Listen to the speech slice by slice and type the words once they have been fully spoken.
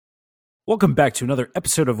Welcome back to another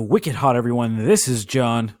episode of Wicked Hot, everyone. This is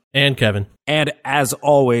John. And Kevin. And as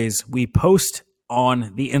always, we post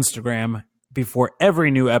on the Instagram before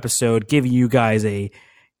every new episode, giving you guys a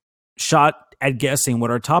shot at guessing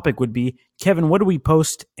what our topic would be. Kevin, what do we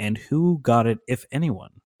post and who got it, if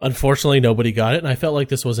anyone? Unfortunately, nobody got it, and I felt like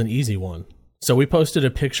this was an easy one. So we posted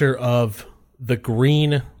a picture of the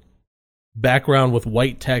green background with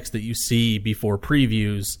white text that you see before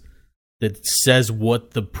previews that says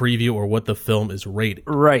what the preview or what the film is rated.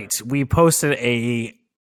 Right. We posted a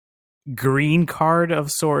green card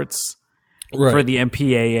of sorts for the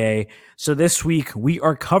MPAA. So this week we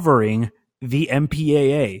are covering the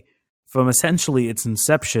MPAA from essentially its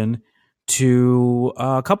inception to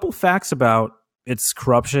a couple facts about its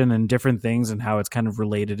corruption and different things and how it's kind of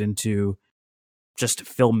related into just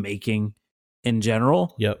filmmaking in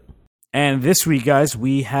general. Yep. And this week, guys,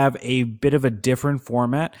 we have a bit of a different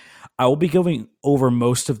format. I will be going over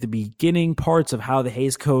most of the beginning parts of how the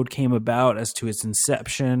Hays Code came about as to its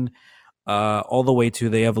inception, all the way to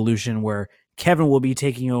the evolution where Kevin will be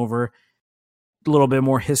taking over, a little bit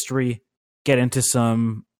more history, get into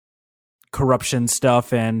some corruption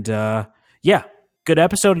stuff, and yeah, good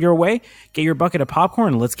episode your way. Get your bucket of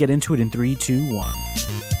popcorn, and let's get into it in 3, 2, 1.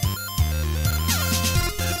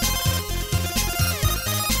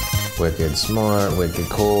 Wicked smart, wicked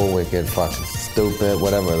cool, wicked fucking stupid,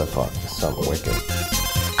 whatever the fuck. Something wicked.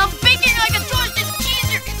 I'm baking like a toasted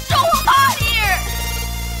teaser. It's so hot here.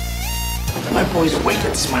 My boy's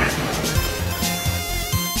wicked smart.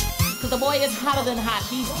 Cause the boy is hotter than hot.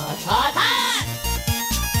 He's hot, hot, hot!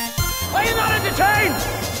 Are you not entertained?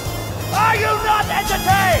 Are you not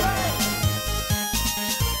entertained?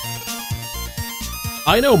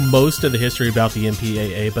 I know most of the history about the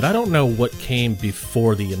MPAA, but I don't know what came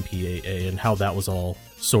before the MPAA and how that was all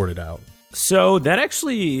sorted out. So that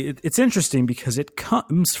actually, it's interesting because it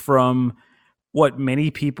comes from what many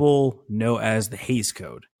people know as the Hays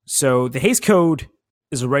Code. So the Hays Code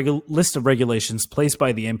is a list of regulations placed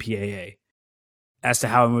by the MPAA as to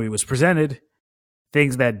how a movie was presented,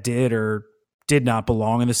 things that did or did not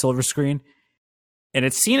belong in the silver screen. And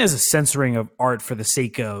it's seen as a censoring of art for the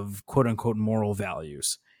sake of quote-unquote moral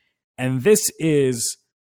values. And this is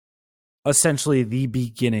essentially the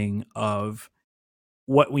beginning of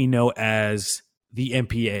what we know as the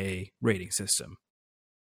MPAA rating system.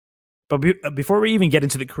 But before we even get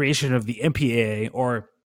into the creation of the MPAA,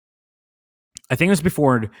 or I think it was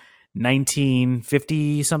before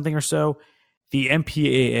 1950-something or so, the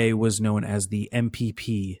MPAA was known as the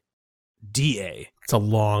MPPDA. It's a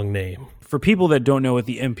long name. For people that don't know what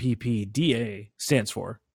the MPPDA stands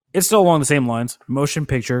for, it's still along the same lines: Motion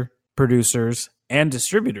Picture Producers and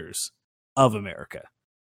Distributors of America,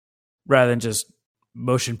 rather than just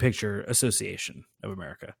Motion Picture Association of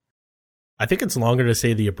America. I think it's longer to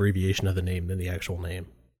say the abbreviation of the name than the actual name.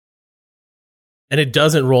 And it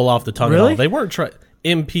doesn't roll off the tongue at all. They weren't trying.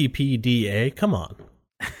 MPPDA, come on.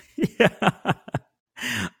 Yeah.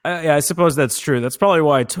 I suppose that's true. That's probably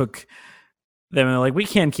why I took them and like, we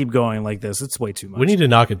can't keep going like this. It's way too much. We need to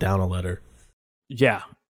knock it down a letter. Yeah.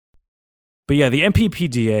 But yeah, the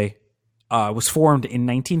MPPDA was formed in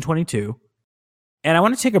 1922. And I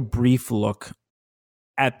want to take a brief look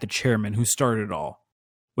at the chairman who started it all,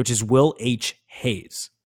 which is Will H. Hays.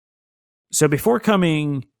 So before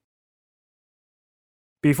becoming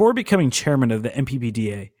chairman of the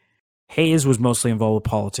MPPDA, Hays was mostly involved with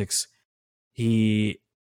politics. He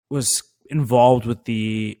was involved with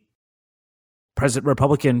the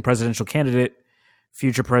Republican presidential candidate,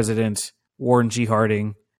 future president Warren G.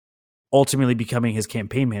 Harding, ultimately becoming his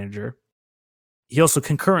campaign manager. He also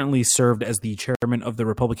concurrently served as the chairman of the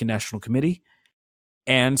Republican National Committee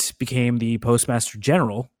and became the Postmaster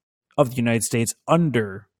General of the United States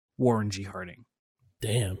under Warren G. Harding.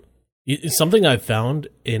 Damn. Something I've found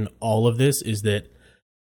in all of this is that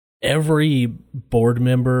every board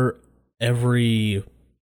member, every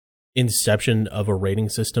inception of a rating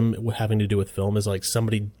system having to do with film is like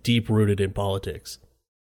somebody deep rooted in politics.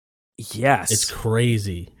 Yes. It's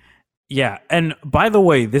crazy. Yeah. And by the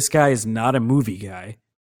way, this guy is not a movie guy.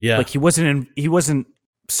 Yeah. Like he wasn't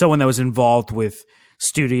someone that was involved with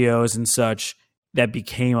studios and such that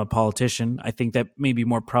became a politician. I think that may be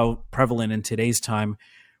more prevalent in today's time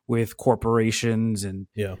with corporations and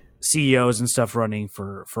CEOs and stuff running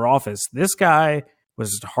for office. This guy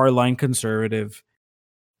was a hardline conservative,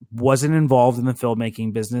 wasn't involved in the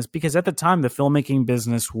filmmaking business because at the time the filmmaking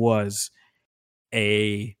business was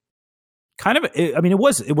a kind of, I mean, it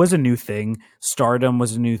was a new thing. Stardom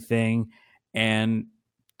was a new thing. And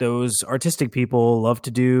those artistic people love to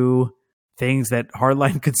do things that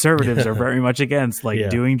hardline conservatives are very much against, like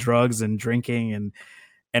doing drugs and drinking and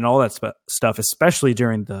and all that stuff, especially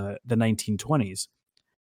during the 1920s.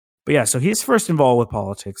 But yeah, so he's first involved with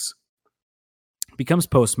politics, becomes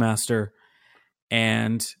postmaster,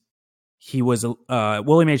 and he was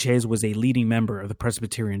William H. Hayes was a leading member of the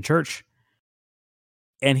Presbyterian Church,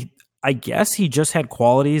 and I guess he just had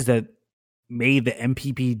qualities that made the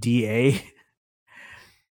MPPDA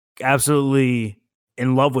absolutely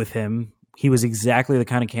in love with him. He was exactly the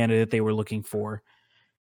kind of candidate they were looking for,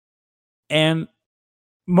 and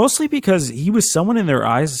mostly because he was someone in their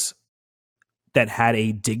eyes that had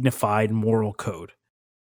a dignified moral code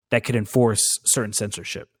that could enforce certain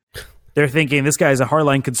censorship. They're thinking this guy's a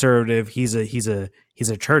hardline conservative. He's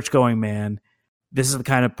a church going man. This is the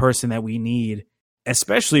kind of person that we need,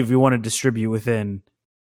 especially if we want to distribute within,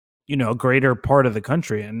 a greater part of the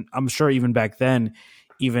country. And I'm sure even back then,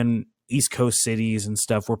 even East Coast cities and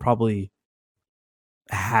stuff were probably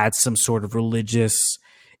had some sort of religious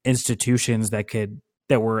institutions that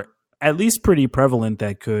were at least pretty prevalent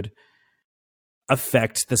that could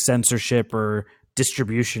affect the censorship or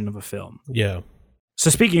distribution of a film. Yeah. So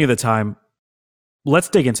speaking of the time, let's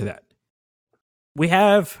dig into that. We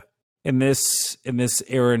have in this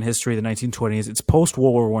era in history, the 1920s, it's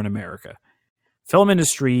post-World War I America. Film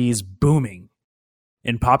industry is booming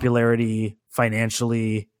in popularity,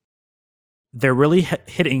 financially. They're really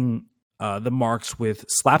hitting the marks with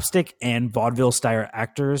slapstick and vaudeville-style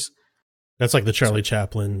actors. That's like the Charlie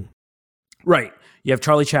Chaplin. Right. You have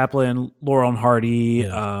Charlie Chaplin, Laurel and Hardy,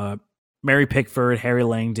 Yeah. Mary Pickford, Harry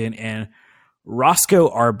Langdon, and Roscoe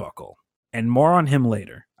Arbuckle. And more on him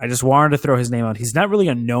later. I just wanted to throw his name out. He's not really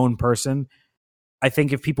a known person. I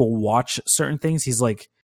think if people watch certain things, he's like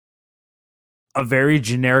a very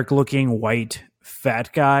generic looking white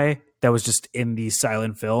fat guy that was just in these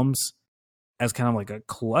silent films as kind of like a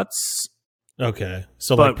klutz. Okay.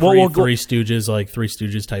 So But like we'll Three Stooges, like Three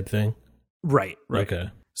Stooges type thing? Right.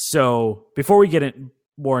 Okay. So before we get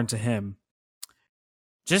more into him,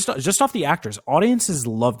 just off the actors, audiences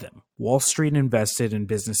love them. Wall Street invested in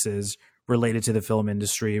businesses related to the film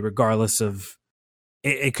industry, regardless of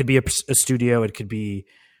it could be a studio, it could be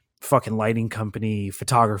fucking lighting company,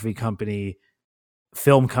 photography company,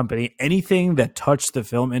 film company, anything that touched the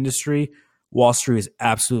film industry. Wall Street is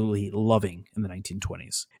absolutely loving in the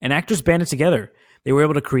 1920s. And actors banded together. They were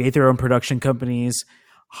able to create their own production companies.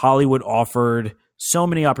 Hollywood offered so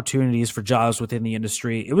many opportunities for jobs within the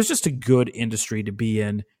industry. It was just a good industry to be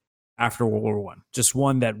in after World War I. Just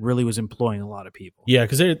one that really was employing a lot of people. Yeah,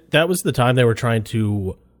 because that was the time they were trying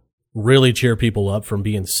to really cheer people up from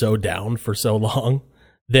being so down for so long.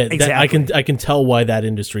 That I can tell why that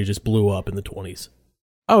industry just blew up in the 20s.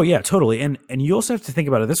 Oh yeah, totally. And you also have to think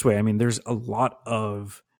about it this way. I mean, there's a lot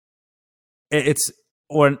of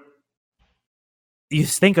when you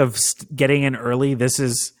think of getting in early, this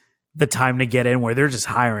is the time to get in where they're just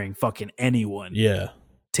hiring fucking anyone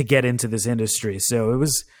to get into this industry. So it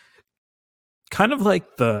was kind of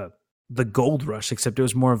like the gold rush, except it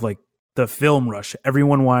was more of like the film rush.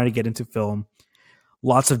 Everyone wanted to get into film.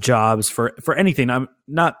 Lots of jobs for anything. I'm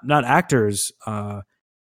not actors,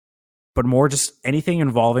 but more just anything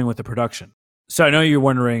involving with the production. So I know you're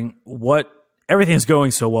wondering everything's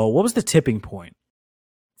going so well. What was the tipping point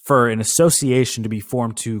for an association to be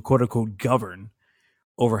formed to quote unquote govern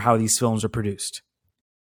over how these films are produced?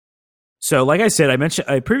 So like I said,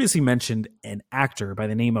 I previously mentioned an actor by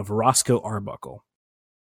the name of Roscoe Arbuckle.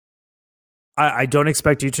 I don't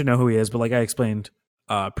expect you to know who he is, but like I explained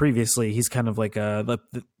previously, he's kind of like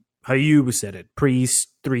how you said it,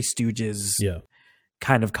 pre-Three Stooges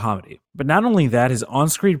kind of comedy. But not only that, his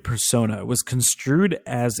on-screen persona was construed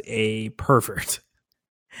as a pervert.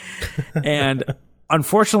 And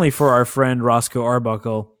unfortunately for our friend Roscoe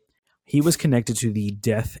Arbuckle, he was connected to the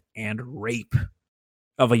death and rape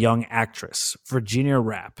of a young actress, Virginia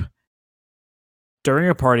Rapp, during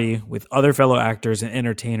a party with other fellow actors and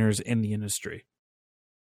entertainers in the industry.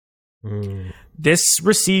 This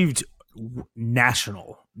received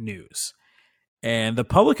national news. And the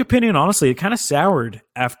public opinion, honestly, it kind of soured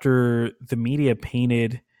after the media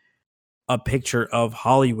painted a picture of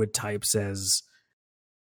Hollywood types as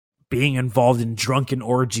being involved in drunken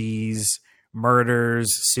orgies,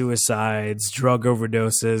 murders, suicides, drug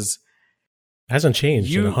overdoses. Hasn't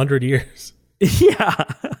changed in 100 years. Yeah.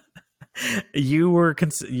 You're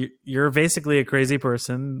basically a crazy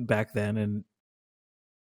person back then, and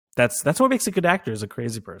that's what makes a good actor, is a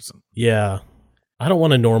crazy person. Yeah. I don't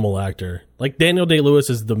want a normal actor. Like Daniel Day-Lewis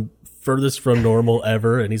is the furthest from normal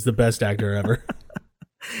ever, and he's the best actor ever.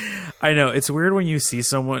 I know. It's weird when you see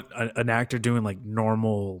an actor doing like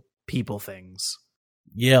normal people things.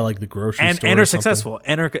 Yeah, like the grocery and store. And or are something. successful.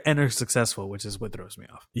 And are successful, which is what throws me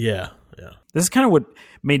off. Yeah. This is kind of what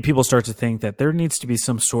made people start to think that there needs to be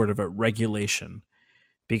some sort of a regulation,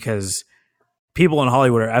 because people in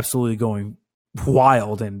Hollywood are absolutely going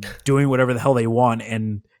wild and doing whatever the hell they want,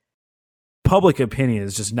 and public opinion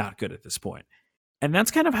is just not good at this point. And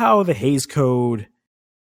that's kind of how the Hays Code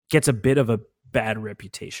gets a bit of a bad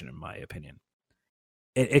reputation, in my opinion.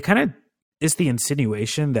 It kind of is the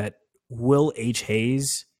insinuation that Will H.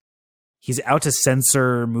 Hays, he's out to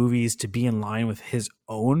censor movies to be in line with his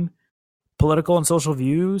own political and social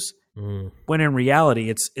views, when in reality,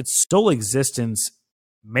 its sole existence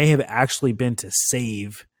may have actually been to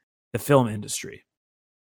save the film industry.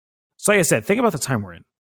 So like I said, think about the time we're in.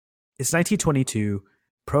 It's 1922.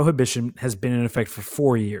 Prohibition has been in effect for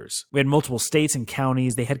 4 years. We had multiple states and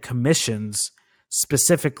counties. They had commissions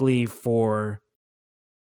specifically for,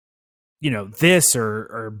 this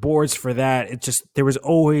or boards for that. It just, there was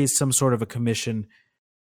always some sort of a commission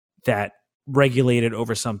that regulated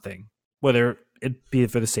over something, whether it be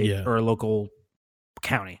for the state or a local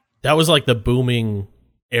county. That was like the booming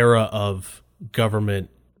era of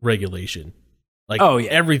government regulation. Like,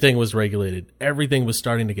 everything was regulated. Everything was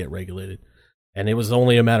starting to get regulated. And it was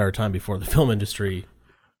only a matter of time before the film industry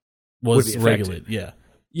was regulated. Yeah.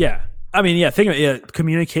 Yeah. I mean, think of it.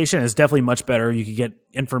 Communication is definitely much better. You could get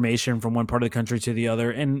information from one part of the country to the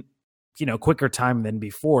other in, quicker time than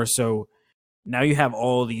before. So now you have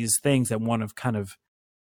all these things that want to kind of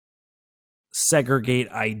segregate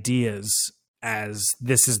ideas as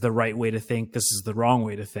this is the right way to think, this is the wrong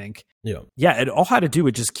way to think. Yeah, it all had to do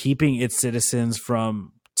with just keeping its citizens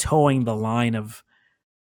from towing the line of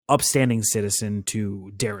upstanding citizen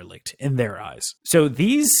to derelict in their eyes. So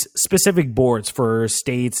these specific boards for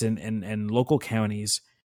states and local counties,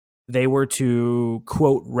 they were to,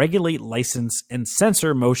 quote, regulate, license, and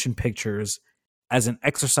censor motion pictures as an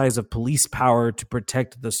exercise of police power to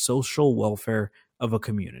protect the social welfare of a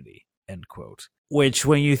community, end quote. Which,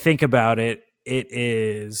 when you think about it, it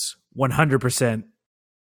is 100%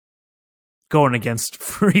 going against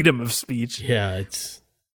freedom of speech. Yeah,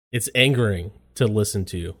 it's angering to listen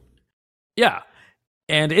to. Yeah.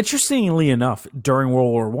 And interestingly enough, during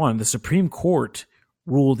World War I, the Supreme Court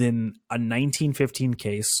ruled in a 1915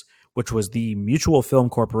 case, which was the Mutual Film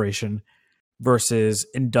Corporation versus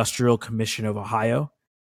Industrial Commission of Ohio,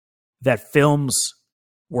 that films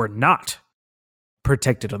were not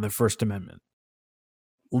protected on the First Amendment,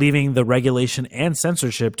 leaving the regulation and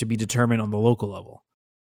censorship to be determined on the local level.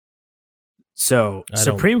 So,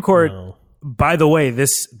 Supreme Court, by the way,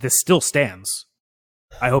 this still stands.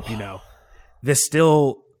 I hope you know. This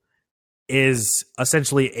still is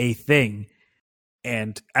essentially a thing.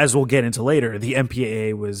 And as we'll get into later, the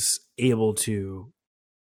MPAA was able to,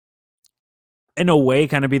 in a way,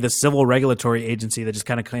 kind of be the civil regulatory agency that just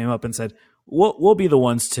kind of came up and said, we'll be the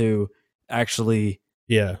ones to actually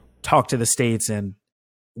talk to the states, and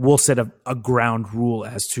we'll set a ground rule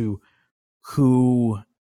as to who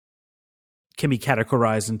can be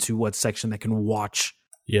categorized into what section that can watch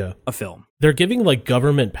a film. They're giving like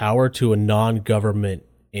government power to a non-government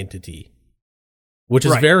entity, which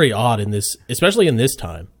is very odd in this, especially in this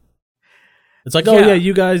time. It's like,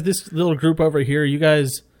 you guys, this little group over here, you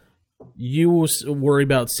guys, you worry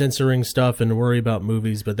about censoring stuff and worry about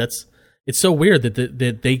movies, but it's so weird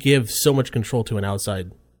that they give so much control to an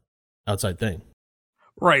outside thing.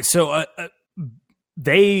 Right. So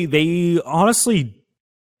they honestly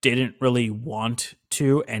didn't really want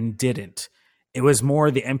to and didn't. It was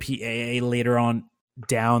more the MPAA later on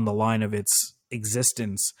down the line of its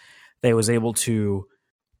existence that was able to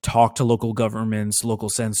talk to local governments, local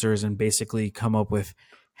censors, and basically come up with,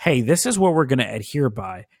 hey, this is what we're going to adhere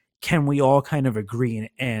by. Can we all kind of agree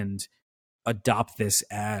and adopt this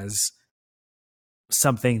as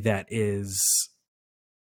something that is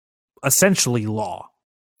essentially law?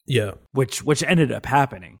 Yeah. Which ended up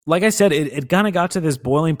happening. Like I said, it kind of got to this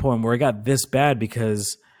boiling point where it got this bad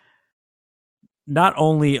because not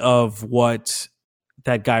only of what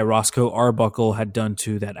that guy Roscoe Arbuckle had done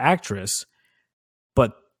to that actress,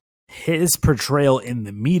 but his portrayal in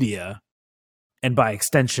the media, and by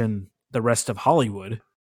extension, the rest of Hollywood,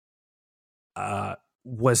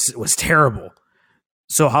 was terrible.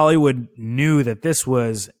 So Hollywood knew that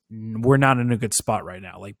we're not in a good spot right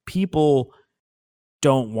now. Like, people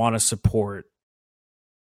don't want to support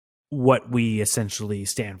what we essentially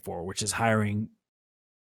stand for, which is hiring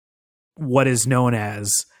what is known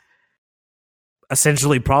as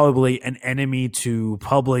essentially probably an enemy to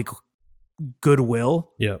public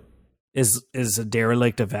goodwill. Yeah. Is a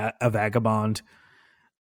derelict, a vagabond.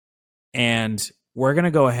 And we're going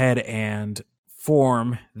to go ahead and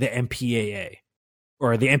form the MPAA,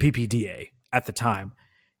 or the MPPDA at the time.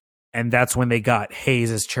 And that's when they got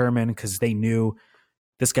Hayes as chairman because they knew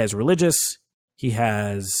this guy's religious. He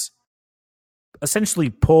has essentially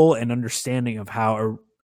pull and understanding of how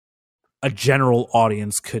a general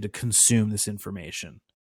audience could consume this information.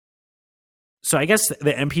 So I guess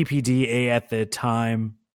the MPPDA at the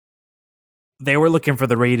time, they were looking for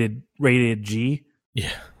the rated G.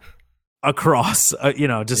 Yeah. Across,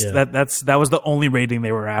 that was the only rating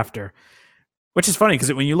they were after, which is funny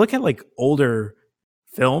because when you look at like older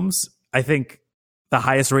films, I think the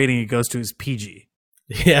highest rating it goes to is PG.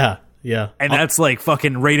 Yeah. Yeah. And that's like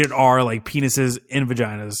fucking rated R, like penises in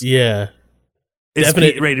vaginas. Yeah.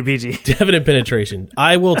 Rated PG. Definite penetration.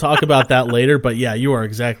 I will talk about that later, but yeah, you are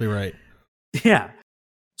exactly right. Yeah.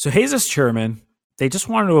 So Hayes as chairman, they just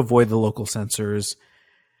wanted to avoid the local censors.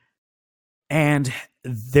 And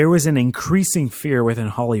there was an increasing fear within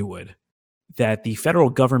Hollywood that the federal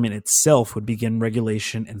government itself would begin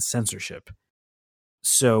regulation and censorship.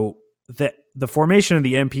 So the formation of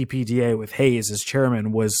the MPPDA with Hayes as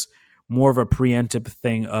chairman was more of a preemptive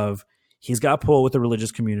thing of he's got pull with the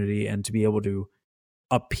religious community and to be able to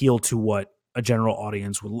appeal to what a general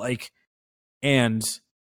audience would like. And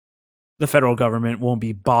the federal government won't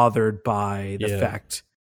be bothered by the fact.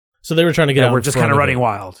 So they were trying to get out. We're just kind of running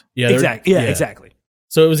wild. Yeah, exactly. Yeah, exactly.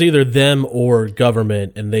 So it was either them or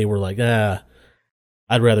government, and they were like, I'd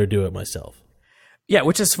rather do it myself. Yeah,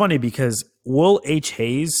 which is funny because Will H.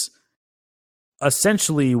 Hayes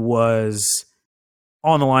essentially was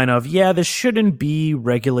on the line of, this shouldn't be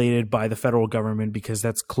regulated by the federal government because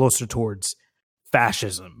that's closer towards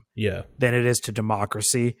fascism than it is to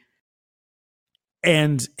democracy.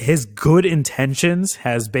 And his good intentions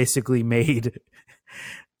has basically made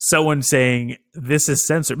someone saying this is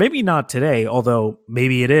censored. Maybe not today, although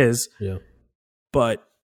maybe it is. Yeah. But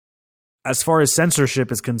as far as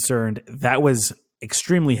censorship is concerned, that was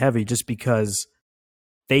extremely heavy just because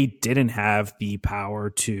they didn't have the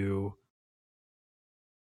power to,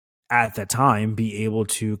 at the time, be able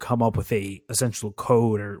to come up with a essential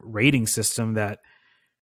code or rating system that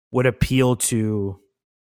would appeal to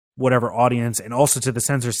whatever audience and also to the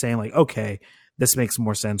censors saying like, okay, this makes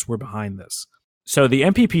more sense. We're behind this. So the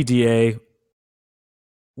MPPDA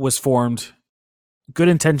was formed, good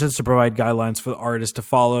intentions to provide guidelines for the artist to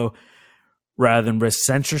follow rather than risk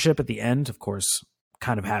censorship at the end. Of course,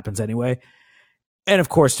 kind of happens anyway. And of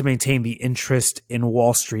course, to maintain the interest in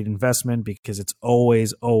Wall Street investment because it's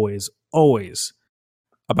always, always, always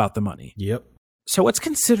about the money. Yep. So what's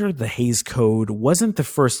considered the Hayes Code wasn't the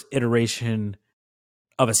first iteration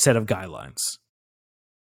of a set of guidelines.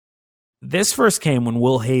 This first came when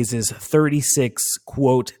Will Hayes' 36,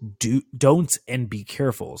 quote, don'ts and be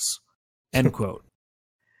carefuls, end quote.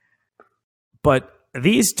 But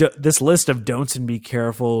this list of don'ts and be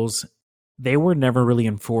carefuls, they were never really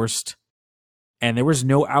enforced, and there was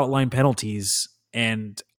no outline penalties.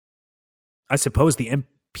 And I suppose the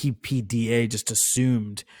MPPDA just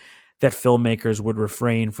assumed that filmmakers would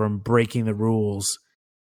refrain from breaking the rules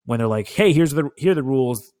when they're like, hey, here are the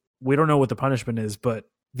rules. We don't know what the punishment is, but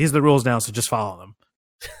these are the rules now, so just follow them.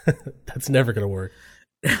 That's never going to work.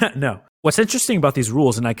 No. What's interesting about these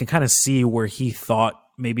rules, and I can kind of see where he thought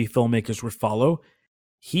maybe filmmakers would follow,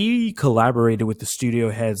 he collaborated with the studio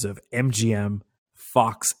heads of MGM,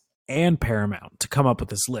 Fox, and Paramount to come up with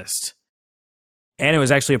this list. And it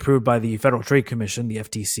was actually approved by the Federal Trade Commission, the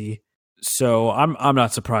FTC. So I'm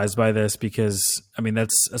not surprised by this because, I mean,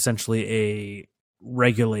 that's essentially a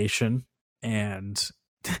regulation, and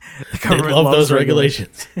the government they love loves those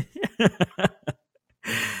regulations.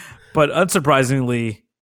 But unsurprisingly,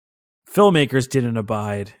 filmmakers didn't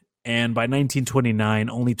abide, and by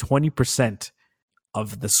 1929, only 20%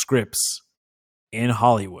 of the scripts in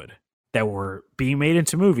Hollywood that were being made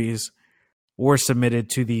into movies were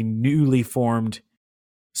submitted to the newly formed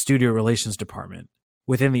Studio Relations Department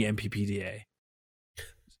within the MPPDA.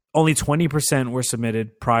 Only 20% were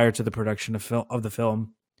submitted prior to the production of the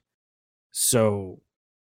film. So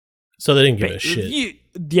they didn't give a shit.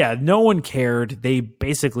 Yeah, no one cared. They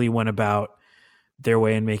basically went about their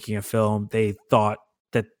way in making a film. They thought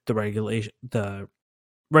that the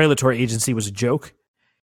regulatory agency was a joke.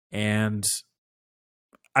 And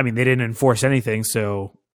I mean, they didn't enforce anything,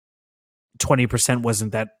 so 20%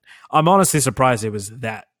 wasn't that. I'm honestly surprised it was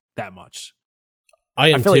that much.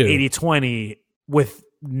 I feel too. Like 80-20 with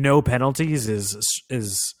no penalties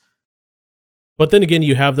is. But then again,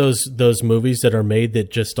 you have those movies that are made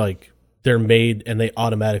that just like they're made and they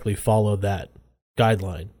automatically follow that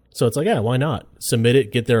guideline. So it's like, yeah, why not submit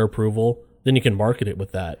it, get their approval, then you can market it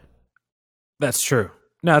with that. That's true.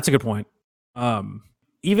 No, that's a good point.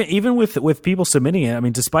 even with people submitting it, I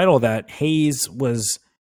mean, despite all that, Hayes was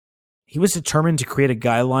determined to create a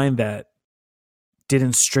guideline that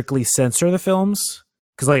didn't strictly censor the films.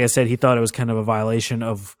 Because like I said, he thought it was kind of a violation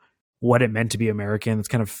of what it meant to be American. It's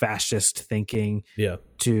kind of fascist thinking. Yeah.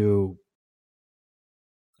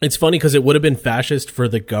 It's funny because it would have been fascist for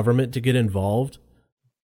the government to get involved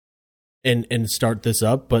and start this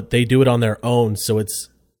up, but they do it on their own, so it's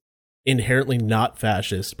inherently not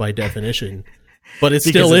fascist by definition. But it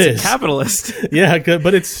still is. It's capitalist. Yeah,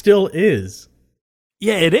 but it still is.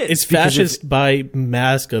 Yeah, it is. It's fascist by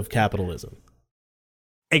mask of capitalism.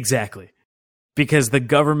 Exactly. Because the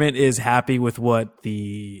government is happy with what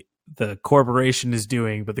the corporation is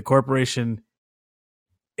doing, but the corporation,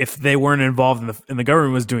 if they weren't involved and the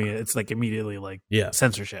government was doing it, it's like immediately like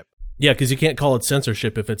censorship. Yeah, because you can't call it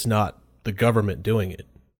censorship if it's not the government doing it.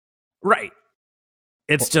 Right.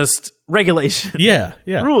 It's just regulation. Yeah.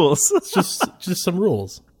 Rules. It's just some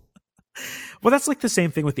rules. Well, that's like the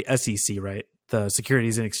same thing with the SEC, right? The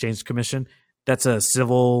Securities and Exchange Commission. That's a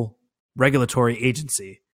civil regulatory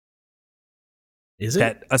agency. Is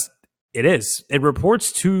it? It is. It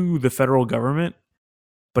reports to the federal government,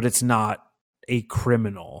 but it's not a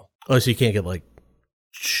criminal. Oh, so you can't get like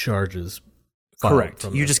charges. Correct.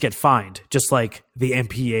 You just get fined, just like the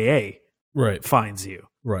MPAA fines you.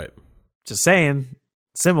 Right. Just saying.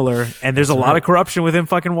 Similar. And there's a lot of corruption within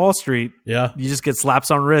fucking Wall Street. Yeah. You just get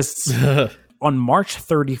slaps on wrists. On March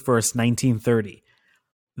 31st, 1930,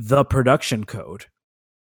 the Production Code,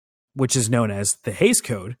 which is known as the Hays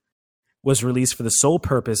Code, was released for the sole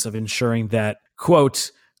purpose of ensuring that,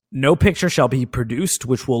 quote, no picture shall be produced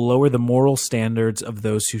which will lower the moral standards of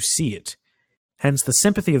those who see it. Hence, the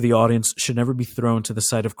sympathy of the audience should never be thrown to the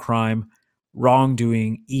side of crime,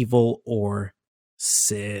 wrongdoing, evil, or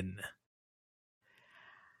sin.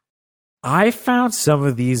 I found some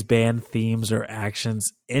of these band themes or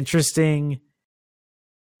actions interesting,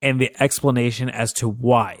 and the explanation as to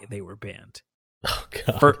why they were banned. Oh,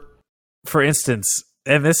 God. For instance,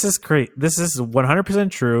 and this is great. This is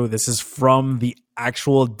 100% true. This is from the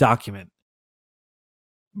actual document.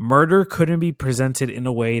 Murder couldn't be presented in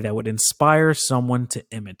a way that would inspire someone to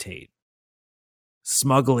imitate.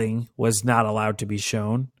 Smuggling was not allowed to be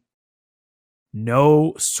shown.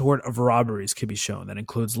 No sort of robberies could be shown. That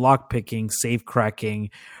includes lockpicking, safe cracking,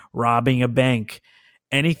 robbing a bank.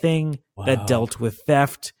 Anything that dealt with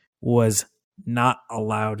theft was not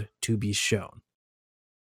allowed to be shown.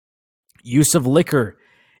 Use of liquor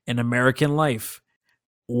in American life,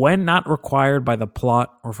 when not required by the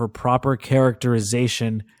plot or for proper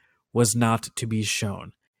characterization, was not to be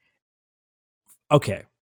shown. Okay,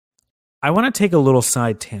 I want to take a little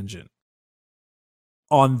side tangent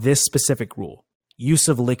on this specific rule. Use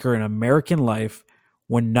of liquor in American life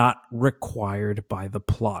when not required by the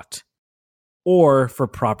plot or for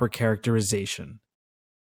proper characterization.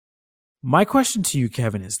 My question to you,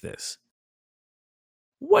 Kevin, is this.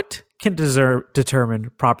 What can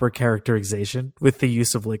determine proper characterization with the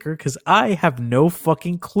use of liquor? Because I have no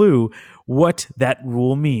fucking clue what that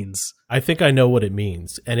rule means. I think I know what it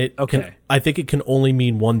means. And I think it can only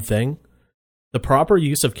mean one thing. The proper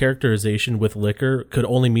use of characterization with liquor could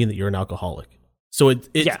only mean that you're an alcoholic. So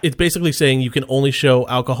it's basically saying you can only show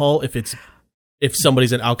alcohol if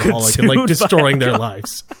somebody's an alcoholic and like destroying their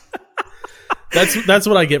lives. That's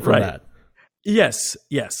what I get from that. Yes.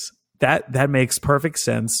 That makes perfect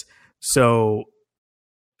sense. So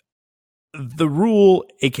the rule,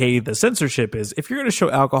 aka the censorship, is if you're going to show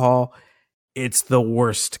alcohol, it's the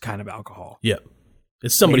worst kind of alcohol. Yeah.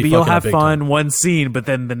 It's somebody Maybe fucking you'll have fun time. one scene, but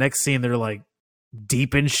then the next scene they're like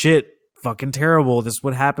deep in shit, fucking terrible. This is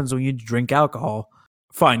what happens when you drink alcohol.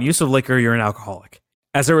 Fine, use of liquor, you're an alcoholic.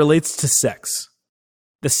 As it relates to sex,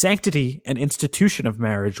 the sanctity and institution of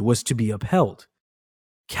marriage was to be upheld.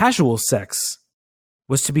 Casual sex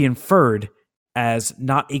was to be inferred as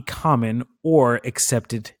not a common or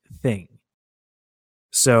accepted thing.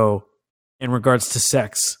 So, in regards to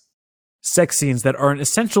sex scenes that aren't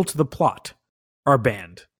essential to the plot are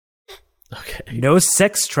banned. Okay. No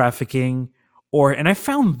sex trafficking and I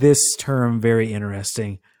found this term very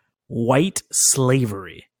interesting, white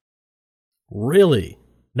slavery. Really?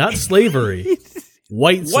 Not slavery.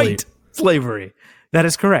 White slavery. That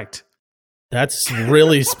is correct. That's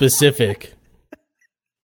really specific.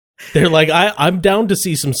 They're like, I'm down to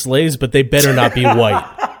see some slaves, but they better not be white.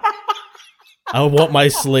 I want my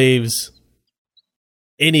slaves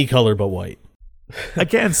any color but white.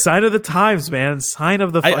 Again, sign of the times, man. Sign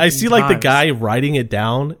of the fucking I see times. like the guy writing it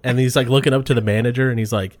down, and he's like looking up to the manager, and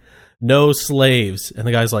he's like, no slaves. And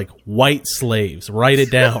the guy's like, white slaves. Write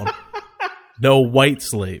it down. No white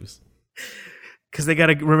slaves. Because they got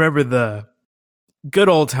to remember Good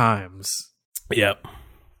old times. Yep.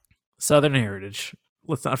 Southern heritage.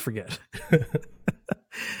 Let's not forget.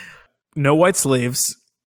 No white slaves.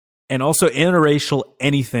 And also interracial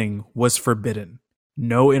anything was forbidden.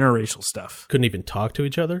 No interracial stuff. Couldn't even talk to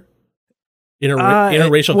each other?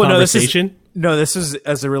 Interracial conversation? This is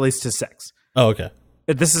as it relates to sex. Oh, okay.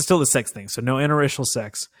 This is still the sex thing. So no interracial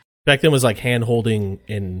sex. Back then was like hand holding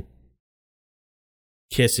and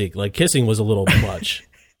kissing. Like kissing was a little much.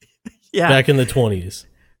 Yeah. Back in the 20s.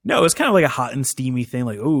 No, it was kind of like a hot and steamy thing.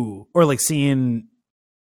 Like, ooh. Or like seeing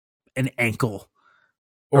an ankle.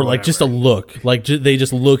 Or like just a look. Like they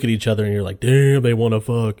just look at each other and you're like, damn, they want to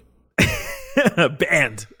fuck.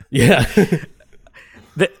 Banned. Yeah.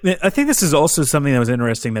 I think this is also something that was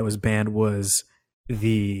interesting that was banned was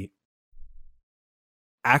the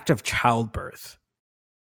act of childbirth.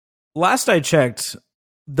 Last I checked,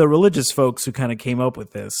 the religious folks who kind of came up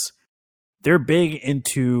with this, they're big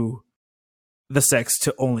into the sex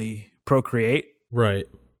to only procreate. Right.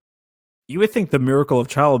 You would think the miracle of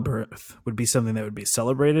childbirth would be something that would be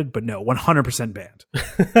celebrated, but no, 100% banned.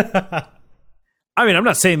 I mean, I'm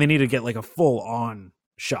not saying they need to get like a full-on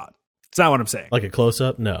shot. That's not what I'm saying. Like a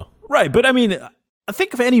close-up? No. Right, but I mean, I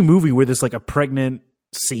think of any movie where there's like a pregnant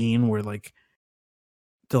scene where like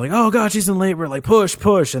they're like, oh god, she's in labor, like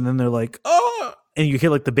push, and then they're like, oh, and you hear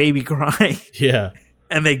like the baby crying. Yeah.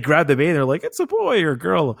 And they grab the baby and they're like, it's a boy or a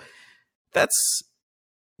girl. That's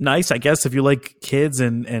nice, I guess, if you like kids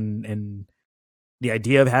and the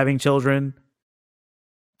idea of having children.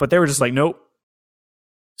 But they were just like, nope.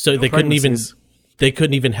 So no they pregnancies.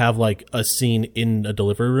 couldn't even have like a scene in a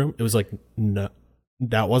delivery room. It was like, no,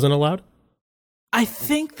 that wasn't allowed. I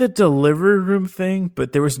think the delivery room thing,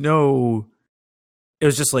 but there was no. It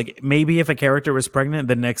was just like maybe if a character was pregnant,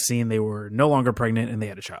 the next scene they were no longer pregnant and they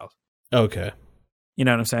had a child. Okay. You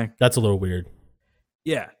know what I'm saying? That's a little weird.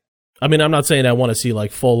 Yeah. I mean, I'm not saying I want to see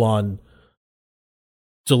like full on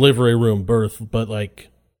delivery room birth, but like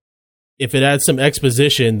if it adds some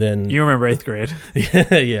exposition, then You remember 8th grade.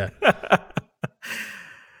 yeah.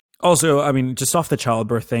 Also, I mean, just off the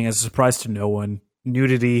childbirth thing, as a surprise to no one,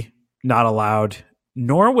 nudity not allowed,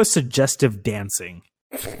 nor was suggestive dancing.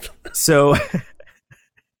 So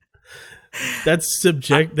That's so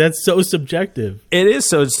subjective. it is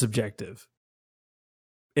so subjective.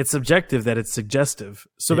 It's subjective that it's suggestive.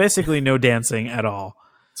 So basically, no dancing at all.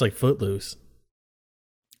 It's like Footloose.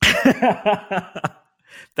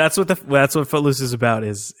 That's what Footloose is about.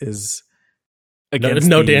 Is against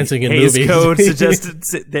no the dancing in Hays movies. Code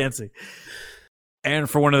suggested dancing. And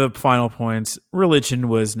for one of the final points, religion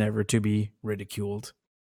was never to be ridiculed,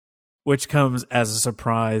 which comes as a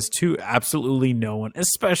surprise to absolutely no one,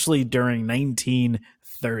 especially during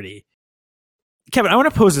 1930. Kevin, I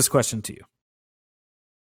want to pose this question to you.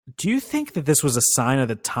 Do you think that this was a sign of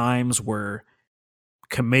the times where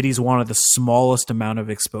committees wanted the smallest amount of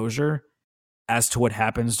exposure as to what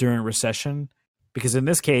happens during a recession? Because in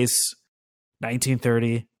this case,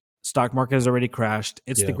 1930, stock market has already crashed.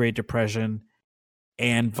 It's the Great Depression,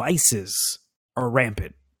 and vices are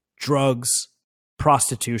rampant. Drugs,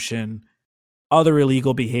 prostitution, other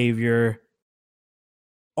illegal behavior.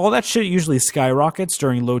 All that shit usually skyrockets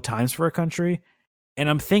during low times for a country. And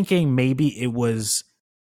I'm thinking maybe it was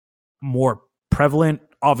more prevalent,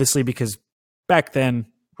 obviously, because back then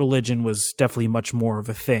religion was definitely much more of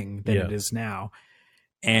a thing than it is now.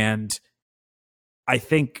 And I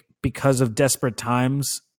think because of desperate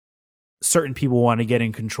times, certain people want to get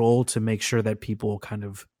in control to make sure that people kind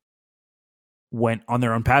of went on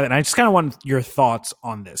their own path. And I just kind of want your thoughts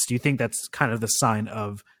on this. Do you think that's kind of the sign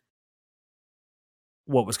of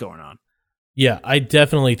what was going on? Yeah, I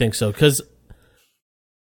definitely think so. Because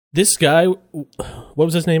this guy, what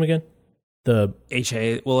was his name again? The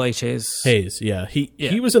H.A.'s Hayes. Yeah,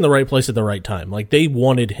 he was in the right place at the right time. Like they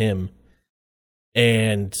wanted him,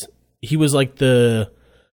 and he was like the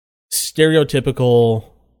stereotypical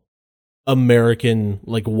American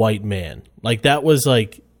like white man. Like that was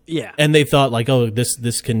like and they thought like, oh,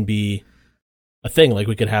 this can be a thing. Like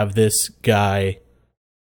we could have this guy,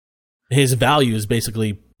 his values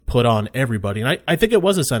basically put on everybody. And I think it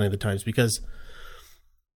was a sign of the times because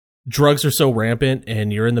drugs are so rampant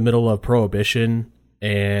and you're in the middle of prohibition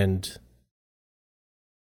and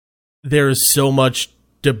there's so much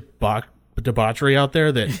debauchery out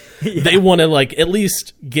there that they want to like at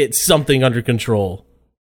least get something under control.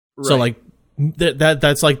 Right. So like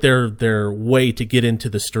that's like their way to get into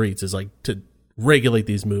the streets is like to regulate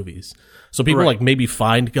these movies. So people like maybe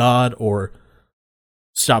find God or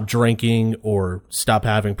stop drinking or stop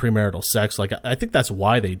having premarital sex. Like I think that's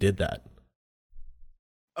why they did that.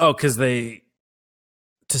 Oh, because to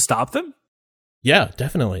stop them? Yeah,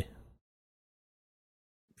 definitely.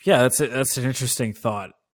 Yeah, that's an interesting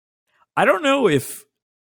thought. I don't know if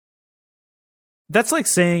that's like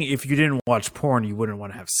saying if you didn't watch porn, you wouldn't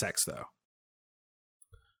want to have sex, though.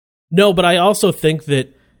 No, but I also think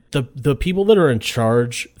that the people that are in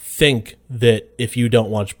charge think that if you don't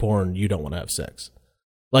watch porn, you don't want to have sex.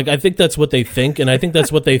 Like, I think that's what they think, and I think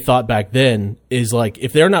that's what they thought back then, is like,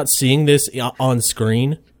 if they're not seeing this on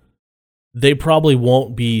screen, they probably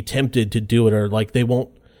won't be tempted to do it, or like they won't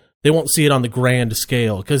see it on the grand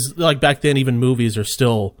scale. Because like back then, even movies are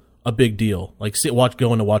still a big deal. Like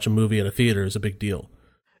going to watch a movie at a theater is a big deal.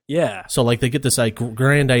 Yeah. So like they get this like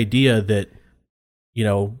grand idea that, you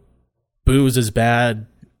know, booze is bad,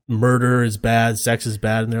 murder is bad, sex is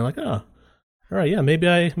bad, and they're like, oh, all right, yeah, maybe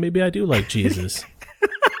I do like Jesus.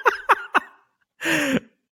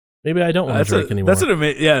 Maybe I don't want to drink anymore.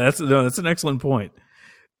 That's an excellent point.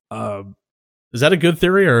 Is that a good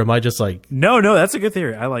theory, or am I just like... No, that's a good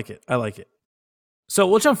theory. I like it. So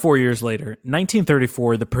we'll jump 4 years later.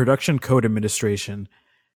 1934, the Production Code Administration,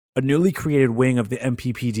 a newly created wing of the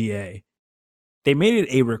MPPDA, they made it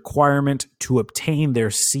a requirement to obtain their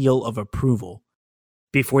seal of approval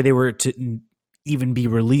before they were to even be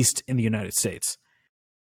released in the United States.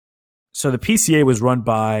 So the PCA was run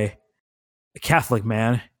by a Catholic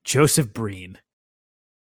man, Joseph Breen,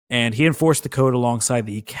 and he enforced the code alongside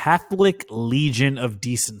the Catholic Legion of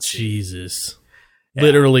Decency. Jesus. Yeah.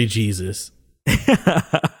 Literally Jesus.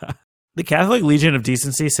 The Catholic Legion of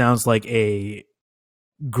Decency sounds like a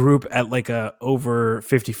group at like a over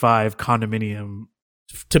 55 condominium.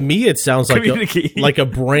 To me, it sounds like a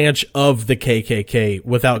branch of the KKK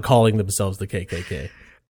without calling themselves the KKK.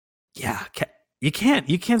 Yeah, you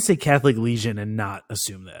can't say Catholic Legion and not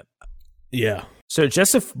assume that. Yeah. So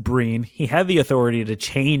Joseph Breen, he had the authority to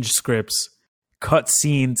change scripts, cut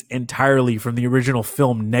scenes entirely from the original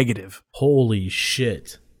film negative. Holy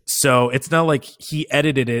shit. So it's not like he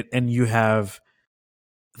edited it and you have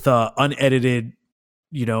the unedited,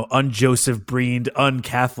 un-Joseph Breen,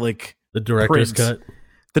 un-Catholic the director's print. cut.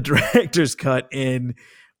 The director's cut in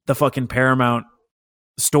the fucking Paramount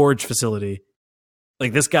storage facility.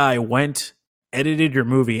 Like, this guy went, edited your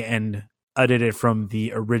movie, and edited from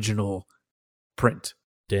the original print.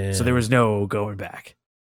 Damn. So there was no going back.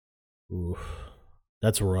 Oof.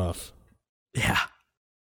 That's rough. Yeah.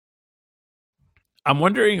 I'm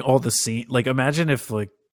wondering all the scene. Like, imagine if, like,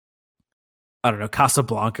 I don't know,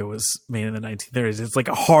 Casablanca was made in the 1930s. It's like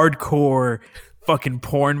a hardcore fucking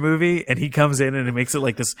porn movie, and he comes in and it makes it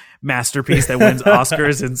like this masterpiece that wins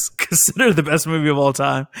Oscars and is considered the best movie of all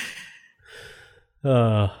time.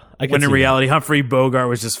 When in reality, Humphrey Bogart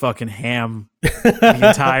was just fucking ham the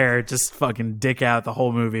entire, just fucking dick out the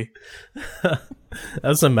whole movie.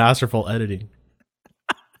 That's some masterful editing.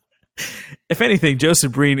 If anything,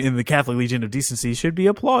 Joseph Breen in the Catholic Legion of Decency should be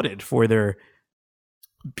applauded for their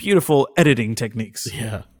beautiful editing techniques.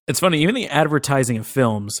 Yeah. It's funny, even the advertising of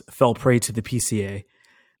films fell prey to the PCA.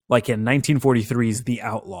 Like in 1943's The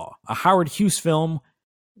Outlaw, a Howard Hughes film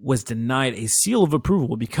was denied a seal of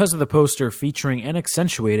approval because of the poster featuring and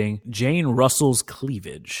accentuating Jane Russell's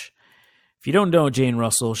cleavage. If you don't know Jane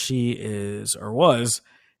Russell, she is, or was,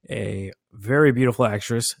 a very beautiful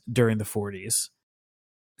actress during the 40s.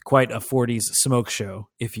 Quite a 40s smoke show,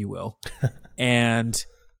 if you will. And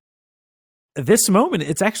this moment,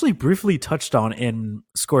 it's actually briefly touched on in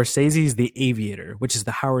Scorsese's The Aviator, which is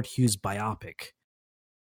the Howard Hughes biopic.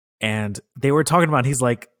 And they were talking about, he's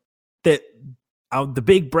like, that the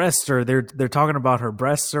big breasts, or they're talking about her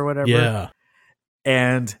breasts or whatever. Yeah.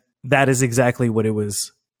 And that is exactly what it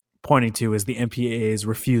was pointing to, is the MPAA's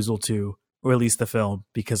refusal to release the film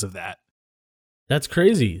because of that. That's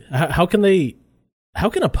crazy. How can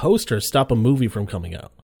a poster stop a movie from coming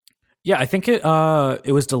out? Yeah, I think it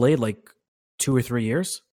was delayed like 2 or 3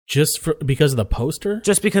 years. Just because of the poster?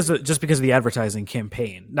 Just because of the advertising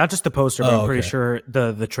campaign. Not just the poster, but I'm pretty sure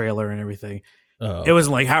the trailer and everything. Oh. It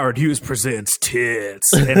wasn't like Howard Hughes presents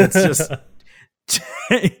tits, and it's just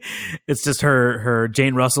it's just her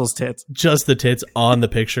Jane Russell's tits. Just the tits on the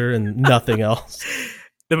picture and nothing else.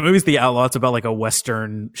 The movie's The Outlaw. It's about like a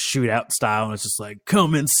Western shootout style, and it's just like,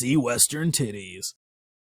 come and see Western titties.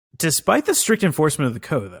 Despite the strict enforcement of the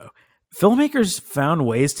code, though, filmmakers found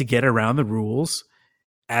ways to get around the rules,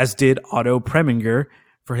 as did Otto Preminger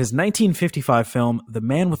for his 1955 film The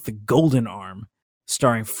Man with the Golden Arm,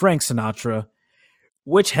 starring Frank Sinatra,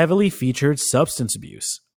 which heavily featured substance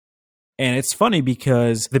abuse. And it's funny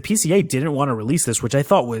because the PCA didn't want to release this, which I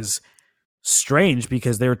thought was strange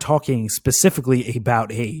because they were talking specifically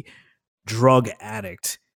about a drug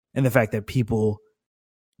addict and the fact that people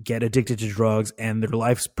get addicted to drugs and their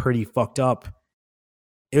life's pretty fucked up.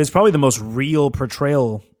 It was probably the most real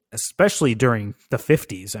portrayal especially during the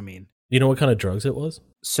 50s. I mean, You know what kind of drugs it was?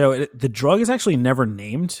 so the drug is actually never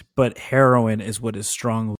named, but heroin is what is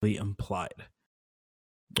strongly implied.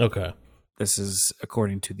 Okay. This is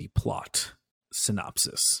according to the plot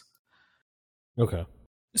synopsis. Okay.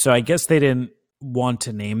 So I guess they didn't want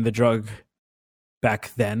to name the drug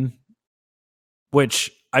back then,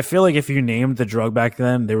 which I feel like if you named the drug back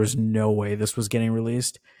then, there was no way this was getting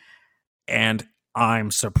released. And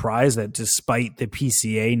I'm surprised that despite the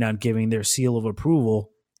PCA not giving their seal of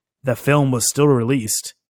approval, the film was still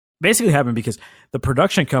released. Basically happened because the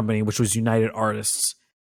production company, which was United Artists,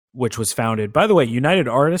 which was founded, by the way, United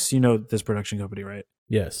Artists, you know this production company, right?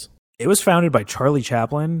 Yes. It was founded by Charlie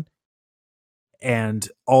Chaplin and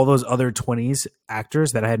all those other 20s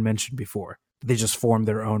actors that I had mentioned before. They just formed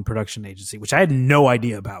their own production agency, which I had no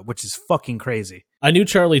idea about, which is fucking crazy. I knew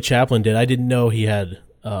Charlie Chaplin did. I didn't know he had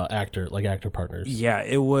actor partners. Yeah,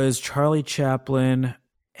 it was Charlie Chaplin,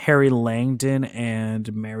 Harry Langdon,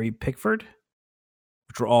 and Mary Pickford,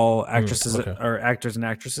 which were all actresses or actors and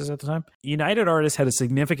actresses at the time. United Artists had a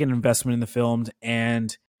significant investment in the film,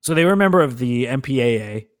 and so they were a member of the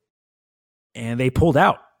MPAA, and they pulled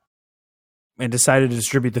out and decided to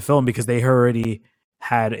distribute the film because they already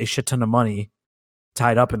had a shit ton of money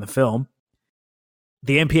tied up in the film.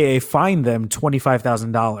 The MPAA fined them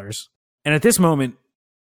 $25,000. And at this moment,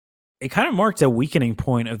 it kind of marked a weakening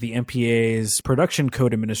point of the MPAA's production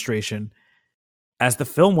code administration. As the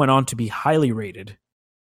film went on to be highly rated,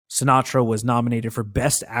 Sinatra was nominated for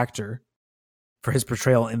Best Actor for his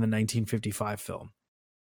portrayal in the 1955 film.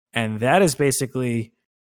 And that is basically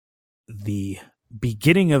the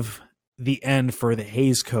beginning of the end for the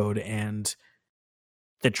Hays Code and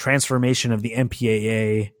the transformation of the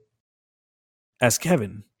MPAA, as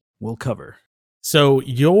Kevin will cover. So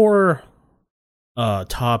your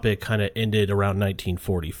topic kind of ended around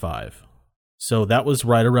 1945. So that was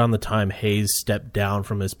right around the time Hayes stepped down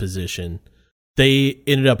from his position. They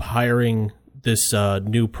ended up hiring this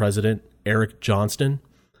new president, Eric Johnston,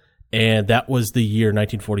 and that was the year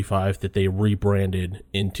 1945 that they rebranded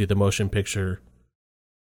into the Motion Picture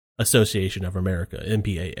Association of America,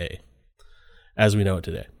 MPAA, as we know it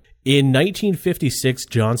today. In 1956,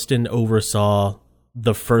 Johnston oversaw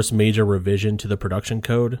the first major revision to the production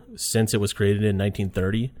code since it was created in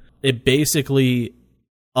 1930. It basically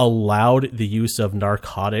allowed the use of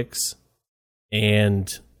narcotics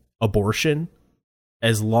and abortion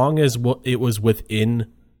as long as it was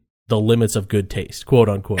within the limits of good taste, quote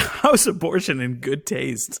unquote. How's abortion in good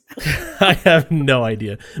taste? I have no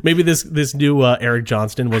idea. Maybe this new Eric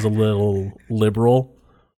Johnston was a little liberal.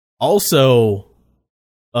 Also,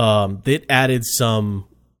 it added some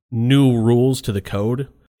new rules to the code.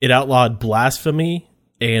 It outlawed blasphemy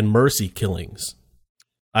and mercy killings.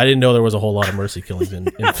 I didn't know there was a whole lot of mercy killings in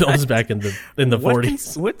films back in the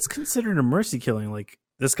 40s. What's considered a mercy killing? Like,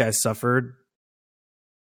 this guy suffered.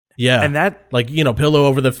 Yeah, and that, like, pillow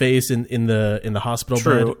over the face in the hospital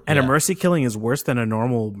true. bed. And yeah. a mercy killing is worse than a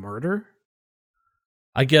normal murder?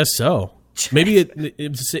 I guess so. Maybe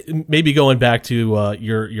maybe going back to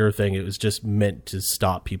your thing, it was just meant to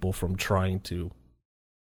stop people from trying to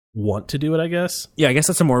want to do it, I guess. Yeah, I guess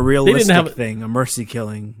that's a more realistic thing, a mercy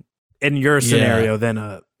killing in your scenario than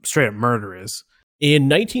a straight up murder is. In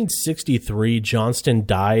 1963, Johnston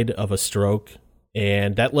died of a stroke,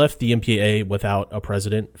 and that left the MPAA without a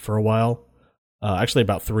president for a while. Actually,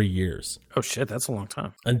 about 3 years. Oh shit, that's a long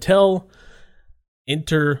time. Until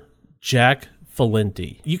enter Jack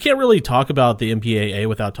Valenti. You can't really talk about the MPAA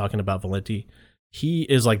without talking about Valenti. He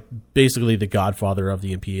is like basically the godfather of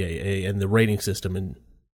the MPAA and the rating system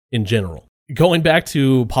in general. Going back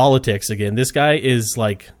to politics again, this guy is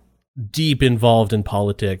like deep involved in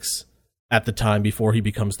politics at the time before he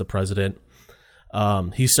becomes the president.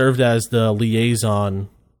 He served as the liaison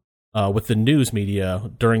with the news media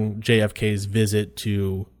during JFK's visit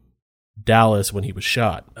to Dallas when he was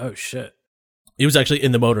shot. Oh shit. He was actually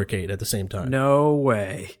in the motorcade at the same time. No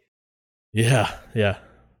way. Yeah.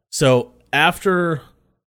 So after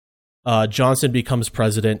Johnson becomes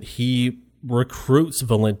president, he recruits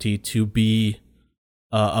Valenti to be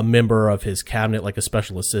a member of his cabinet, like a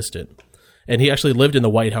special assistant. And he actually lived in the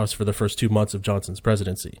White House for the first 2 months of Johnson's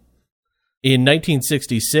presidency. In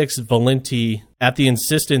 1966, Valenti, at the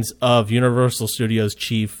insistence of Universal Studios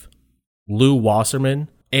chief Lew Wasserman,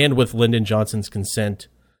 and with Lyndon Johnson's consent,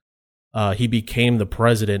 he became the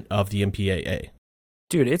president of the MPAA.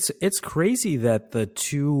 Dude, it's crazy that the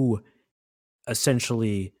two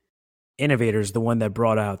essentially innovators, the one that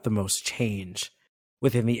brought out the most change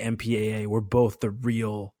within the MPAA, were both the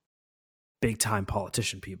real big time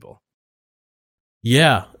politician people.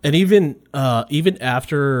 Yeah, and even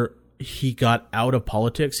after he got out of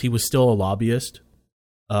politics, he was still a lobbyist.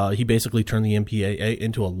 He basically turned the MPAA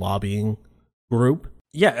into a lobbying group.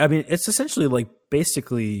 Yeah, I mean, it's essentially like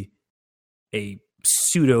basically a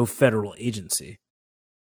pseudo-federal agency.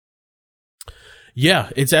 Yeah,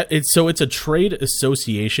 it's a trade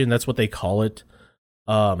association. That's what they call it.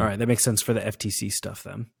 All right, that makes sense for the FTC stuff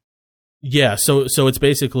then. Yeah, so it's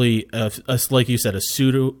basically like you said, a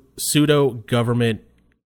pseudo government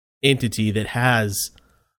entity that has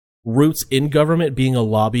roots in government, being a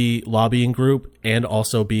lobbying group, and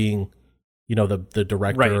also being, the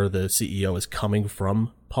director or the CEO is coming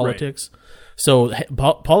from politics. Right. So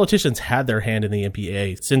politicians had their hand in the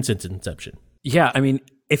MPAA since its inception. Yeah, I mean,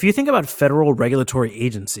 if you think about federal regulatory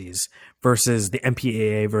agencies versus the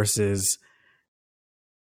MPAA versus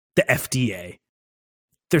the FDA,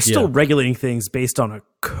 they're still regulating things based on a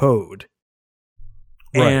code.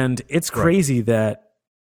 Right. And it's crazy that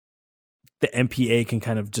the MPAA can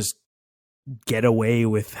kind of just get away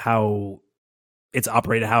with how it's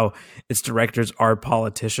operated, how its directors are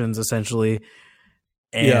politicians, essentially.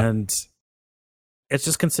 And it's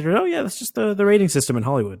just considered, that's just the rating system in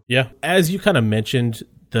Hollywood. Yeah. As you kind of mentioned,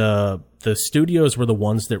 the studios were the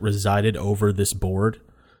ones that resided over this board.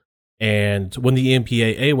 And when the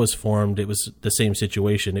MPAA was formed, it was the same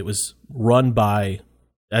situation. It was run by,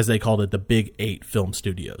 as they called it, the Big 8 film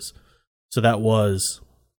studios. So that was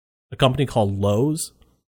a company called Lowe's.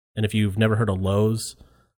 And if you've never heard of Lowe's,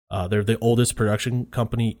 they're the oldest production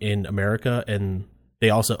company in America. And they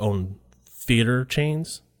also own theater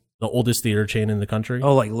chains, the oldest theater chain in the country.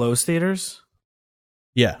 Oh, like Lowe's Theaters?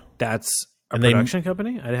 Yeah. That's a production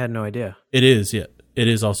company? I had no idea. It is, yeah. It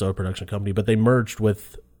is also a production company, but they merged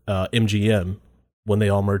with MGM when they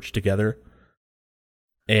all merged together,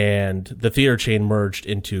 and the theater chain merged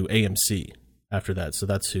into AMC after that. So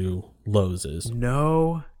that's who Lowe's is.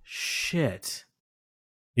 No shit.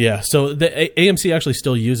 Yeah. So the AMC actually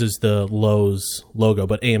still uses the Lowe's logo,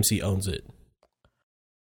 but AMC owns it.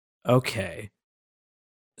 Okay.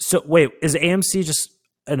 So wait, is AMC just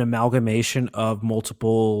an amalgamation of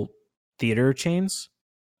multiple theater chains?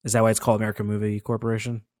 Is that why it's called American Movie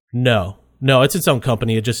Corporation? No, it's its own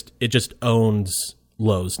company. It just owns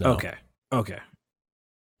Lowe's now. Okay.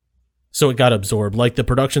 So it got absorbed. Like the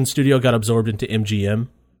production studio got absorbed into MGM,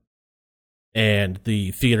 and the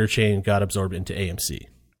theater chain got absorbed into AMC.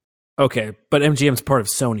 Okay, but MGM's part of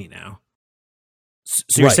Sony now.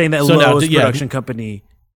 So you're saying that Lowe's production company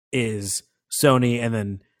is Sony, and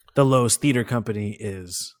then the Lowe's theater company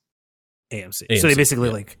is AMC. So they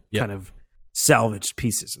basically kind of salvaged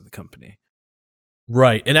pieces of the company.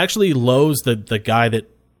 Right. And actually Lowe's, the guy that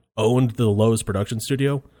owned the Lowe's production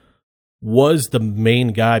studio, was the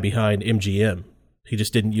main guy behind MGM. He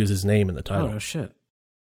just didn't use his name in the title. Oh, no shit.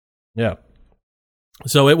 Yeah.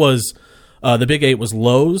 So it was, the Big 8 was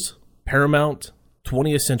Lowe's, Paramount,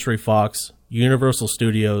 20th Century Fox, Universal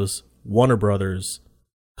Studios, Warner Brothers,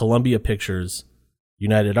 Columbia Pictures,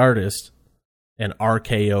 United Artists, and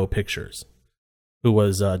RKO Pictures, who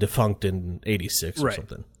was defunct in 86 or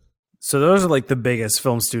something. So those are like the biggest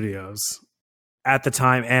film studios at the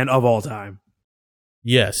time and of all time.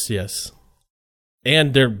 Yes.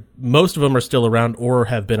 And most of them are still around or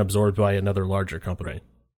have been absorbed by another larger company,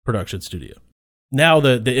 production studio. Now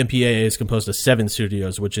the MPAA is composed of 7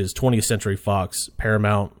 studios, which is 20th Century Fox,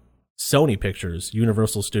 Paramount, Sony Pictures,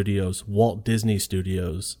 Universal Studios, Walt Disney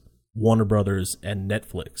Studios, Warner Brothers, and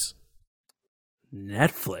Netflix.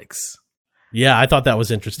 Netflix? Yeah, I thought that was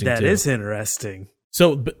interesting too. That is interesting.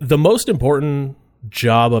 So the most important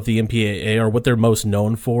job of the MPAA, or what they're most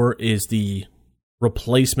known for, is the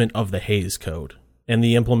replacement of the Hays Code and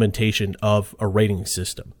the implementation of a rating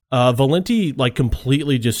system. Valenti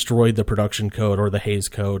completely destroyed the production code or the Hays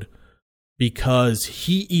Code because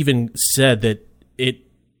he even said that it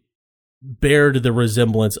bared the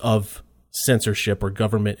resemblance of censorship or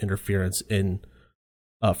government interference in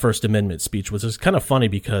First Amendment speech, which is kind of funny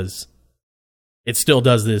because it still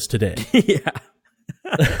does this today. Yeah.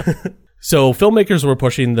 So filmmakers were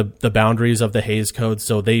pushing the boundaries of the Hays Code,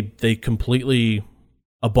 so they completely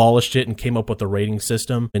abolished it and came up with a rating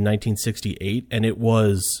system in 1968, and it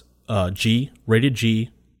was G,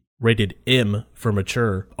 rated M for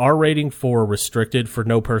mature, R rating for restricted for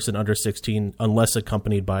no person under 16 unless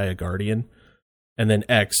accompanied by a guardian, and then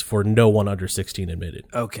X for no one under 16 admitted.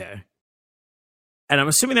 Okay. And I'm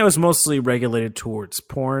assuming that was mostly regulated towards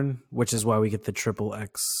porn, which is why we get the XXX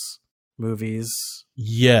movies.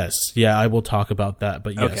 Yes. Yeah, I will talk about that,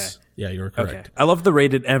 but yes. Okay. Yeah, you're correct. Okay. I love the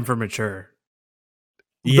rated M for mature.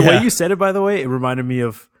 The way you said it, by the way, it reminded me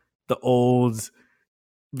of the old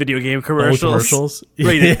video game commercials. Old commercials?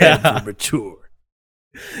 Rated M for mature.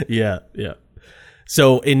 Yeah.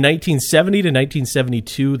 So in 1970 to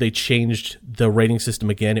 1972, they changed the rating system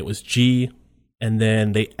again. It was G, and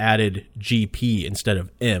then they added GP instead of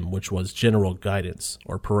M, which was general guidance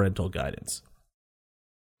or parental guidance.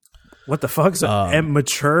 What the fuck? So M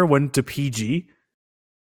mature went to PG?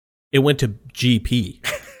 It went to GP.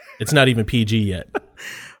 It's not even PG yet.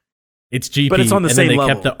 It's GP. But it's on the and same then they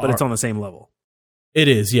level. kept the But it's on the same level. It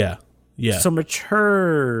is, yeah. Yeah. So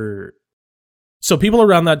mature. So people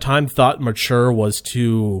around that time thought mature was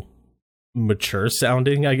too mature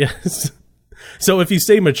sounding, I guess. So if you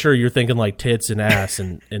say mature, you're thinking like tits and ass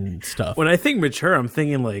and stuff. When I think mature, I'm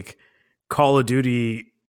thinking like Call of Duty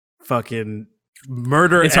fucking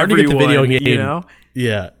murder It's hard everyone, to get the video game. you know?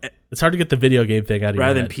 Yeah. It's hard to get the video game thing out of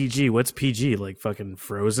Rather your than head. PG. What's PG? Like fucking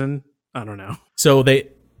Frozen? I don't know. So they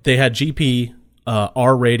had GP,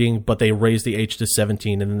 R rating, but they raised the H to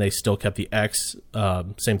 17, and then they still kept the X.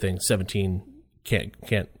 Same thing, 17 can't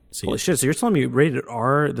see Holy it. shit, so you're telling me rated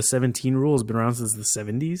R, the 17 rule, has been around since the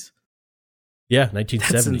 70s? Yeah,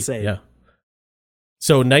 1970. That's insane. Yeah.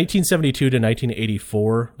 So 1972 to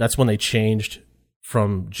 1984, that's when they changed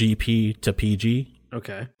from GP to PG.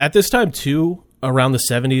 Okay. At this time, too, around the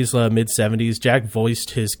 70s, mid-70s, Jack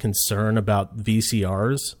voiced his concern about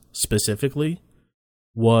VCRs specifically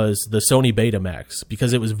was the Sony Betamax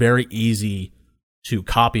because it was very easy to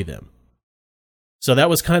copy them. So that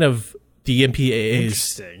was kind of the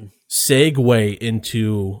MPAA's segue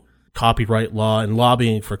into copyright law and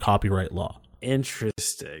lobbying for copyright law.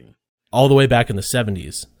 Interesting. All the way back in the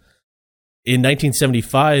 70s. In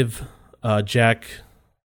 1975, Jack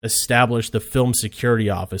established the Film Security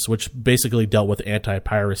Office, which basically dealt with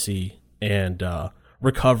anti-piracy and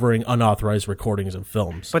recovering unauthorized recordings of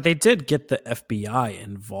films. But they did get the FBI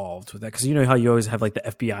involved with that, because you know how you always have like the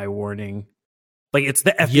FBI warning. Like it's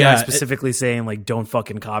the FBI specifically saying like, don't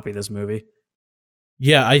fucking copy this movie.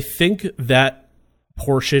 Yeah, I think that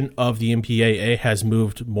portion of the MPAA has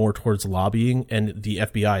moved more towards lobbying, and the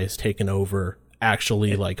FBI has taken over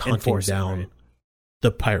actually like hunting down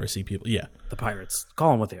the piracy people. Yeah, the pirates.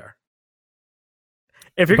 Call them what they are.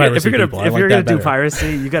 If you're gonna do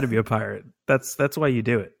piracy, you got to be a pirate. That's why you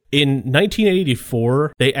do it. In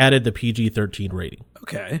 1984, they added the PG-13 rating.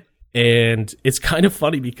 Okay, and it's kind of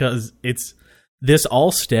funny because this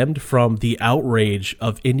all stemmed from the outrage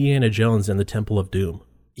of Indiana Jones and the Temple of Doom.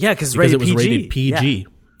 Yeah, because it was rated PG.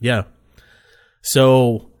 Yeah.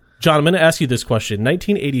 So, John, I'm going to ask you this question.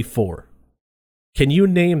 1984. Can you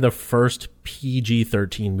name the first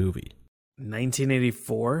PG-13 movie?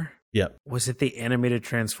 1984? Yep. Was it the animated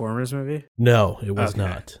Transformers movie? No, it was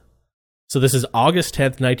not. So this is August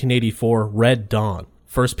 10th, 1984, Red Dawn.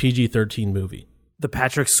 First PG-13 movie. The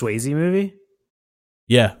Patrick Swayze movie?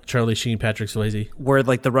 Yeah, Charlie Sheen, Patrick Swayze. Where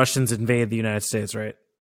like the Russians invaded the United States, right?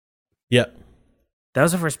 Yep. That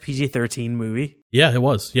was the first PG-13 movie? Yeah, it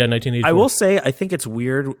was. Yeah, 1984. I will say, I think it's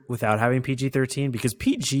weird without having PG-13 because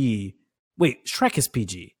PG... Wait, Shrek is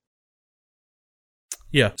PG.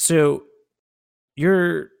 Yeah. So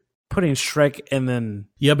you're putting Shrek and then...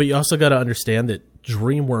 Yeah, but you also got to understand that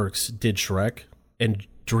DreamWorks did Shrek, and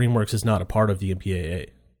DreamWorks is not a part of the MPAA.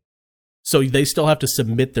 So they still have to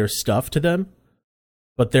submit their stuff to them,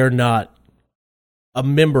 but they're not a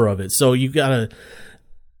member of it. So you got to...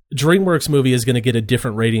 DreamWorks movie is going to get a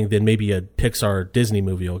different rating than maybe a Pixar Disney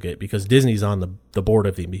movie will get because Disney's on the board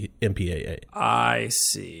of the MPAA. I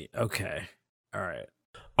see. Okay. All right.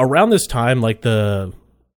 Around this time, like the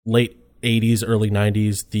late 80s, early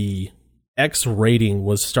 90s, the X rating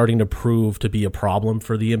was starting to prove to be a problem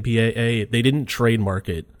for the MPAA. They didn't trademark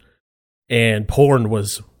it, and porn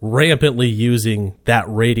was rampantly using that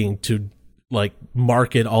rating to like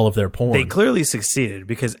market all of their porn. They clearly succeeded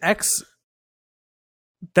because X...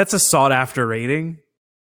 That's a sought after rating.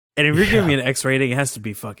 And if you're giving me an X rating, it has to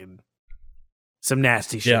be fucking some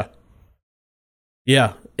nasty shit. Yeah.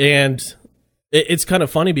 Yeah. And it's kind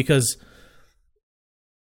of funny because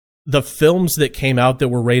the films that came out that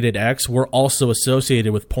were rated X were also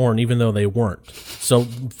associated with porn, even though they weren't. So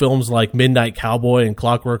films like Midnight Cowboy and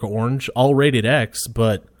Clockwork Orange, all rated X,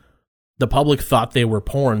 but the public thought they were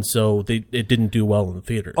porn, so it didn't do well in the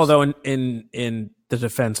theaters. Although in the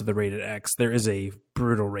defense of the rated X, there is a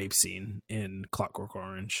brutal rape scene in Clockwork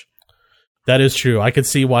Orange. That is true. I could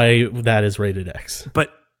see why that is rated X.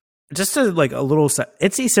 But just to like a little...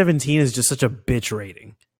 NC-17 is just such a bitch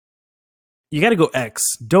rating. You got to go X.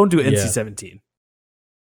 Don't do NC-17.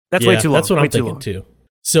 That's way too long. That's what I'm thinking too.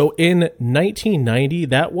 So in 1990,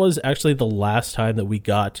 that was actually the last time that we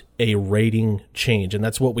got a rating change. And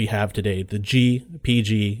that's what we have today. The G,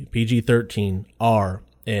 PG, PG-13, R,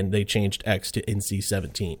 and they changed X to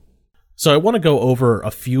NC-17. So I want to go over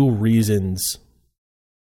a few reasons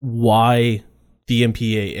why the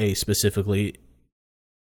MPAA specifically,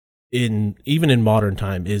 even in modern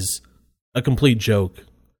time, is a complete joke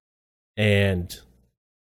and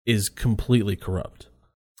is completely corrupt.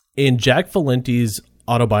 In Jack Valenti's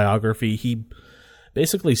autobiography, he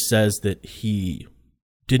basically says that he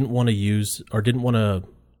didn't want to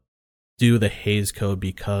do the Hays Code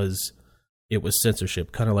because it was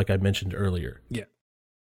censorship, kind of like I mentioned earlier. Yeah.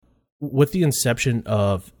 With the inception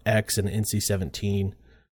of X and NC-17,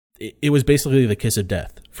 it was basically the kiss of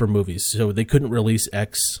death for movies. So they couldn't release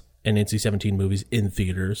X and NC-17 movies in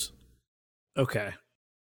theaters. Okay.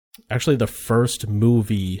 Actually, the first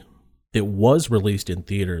movie that was released in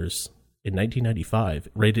theaters in 1995,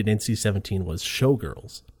 rated NC-17, was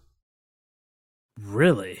Showgirls.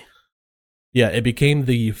 Really? Yeah, it became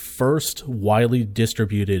the first widely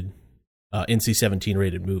distributed NC-17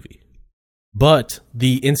 rated movie. But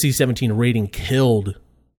the NC-17 rating killed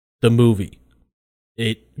the movie.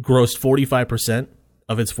 It grossed 45%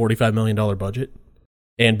 of its $45 million budget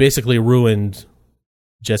and basically ruined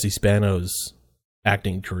Jesse Spano's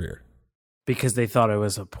acting career. Because they thought it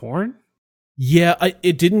was a porn? Yeah,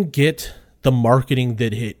 it didn't get the marketing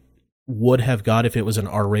that it would have got if it was an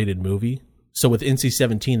R-rated movie. So with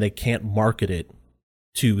NC-17, they can't market it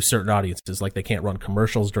to certain audiences. Like, they can't run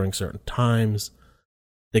commercials during certain times.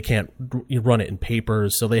 They can't run it in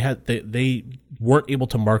papers. So they weren't able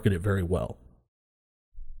to market it very well.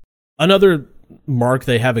 Another mark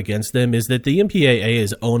they have against them is that the MPAA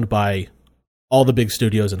is owned by all the big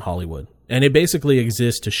studios in Hollywood. And it basically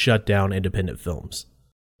exists to shut down independent films.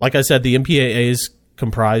 Like I said, the MPAA is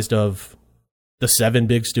comprised of the 7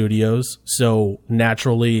 big studios. So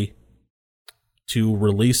naturally, to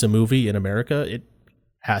release a movie in America, it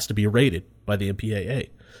has to be rated by the MPAA. A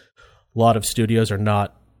lot of studios are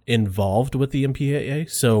not involved with the MPAA,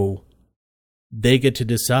 so they get to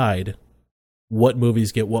decide what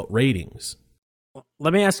movies get what ratings.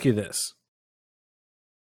 Let me ask you this.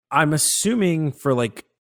 I'm assuming for, like,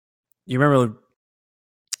 you remember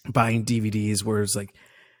buying DVDs where it's like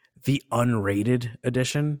the unrated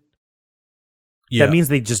edition? Yeah. That means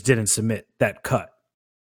they just didn't submit that cut.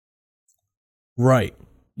 Right.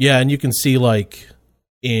 Yeah, and you can see, like,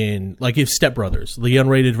 if Step Brothers, the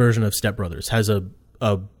unrated version of Step Brothers has a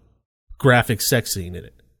graphic sex scene in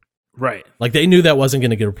it. Right. Like, they knew that wasn't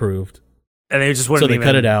going to get approved. And they just wouldn't so they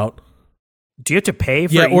cut it out. Do you have to pay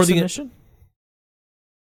for each submission?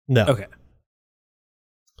 No. Okay.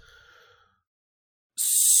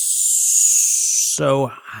 So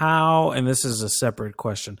how, and this is a separate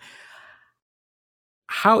question,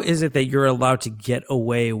 how is it that you're allowed to get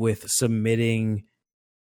away with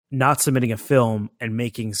not submitting a film and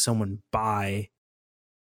making someone buy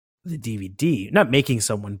the DVD? Not making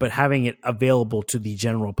someone, but having it available to the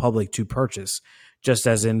general public to purchase, just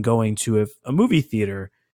as in going to a movie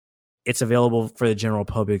theater, it's available for the general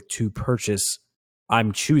public to purchase.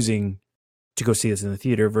 I'm choosing to go see this in the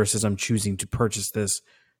theater versus I'm choosing to purchase this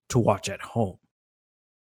to watch at home.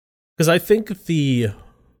 Because I think the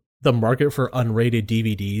market for unrated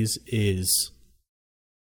DVDs is,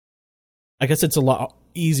 I guess it's a lot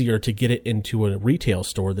easier to get it into a retail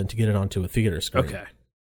store than to get it onto a theater screen. Okay.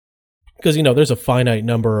 Because, there's a finite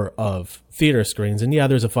number of theater screens, and yeah,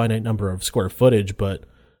 there's a finite number of square footage, but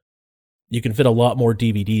you can fit a lot more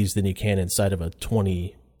DVDs than you can inside of a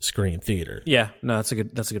 20-screen theater. Yeah, no, that's a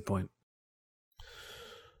good point.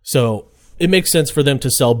 So it makes sense for them to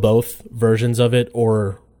sell both versions of it,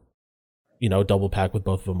 or double pack with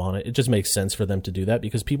both of them on it. It just makes sense for them to do that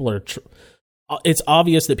because people are. It's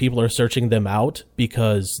obvious that people are searching them out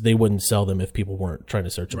because they wouldn't sell them if people weren't trying to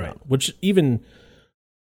search them out, which even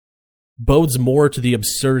bodes more to the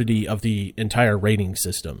absurdity of the entire rating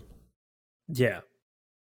system. Yeah.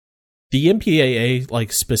 The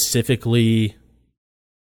MPAA, specifically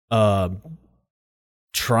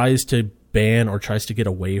tries to ban or tries to get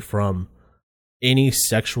away from any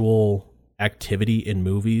sexual activity in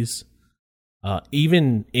movies.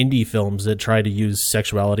 Even indie films that try to use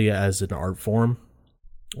sexuality as an art form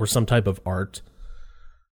or some type of art,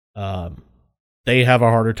 they have a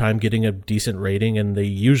harder time getting a decent rating, and they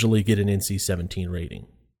usually get an NC-17 rating.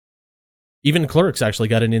 Even Clerks actually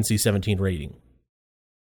got an NC-17 rating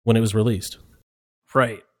when it was released.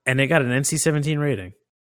 Right. And they got an NC-17 rating.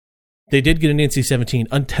 They did get an NC-17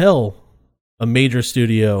 until a major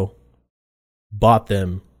studio bought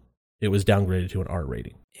them. It was downgraded to an R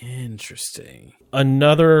rating. Interesting.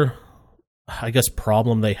 Another, I guess,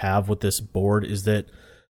 problem they have with this board is that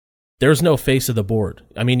there's no face of the board.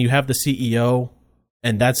 I mean, you have the CEO,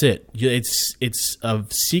 and that's it. It's a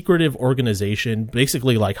secretive organization,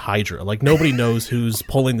 basically like Hydra. Like, nobody knows who's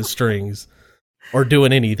pulling the strings or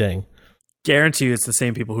doing anything. Guarantee you it's the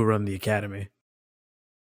same people who run the Academy.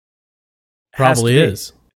 Probably Has to be.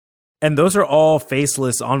 is. And those are all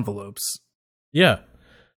faceless envelopes. Yeah.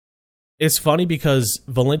 It's funny because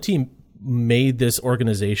Valenti made this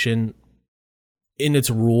organization, in its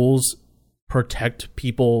rules, protect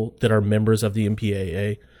people that are members of the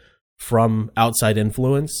MPAA from outside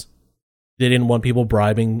influence. They didn't want people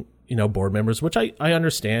bribing, board members, which I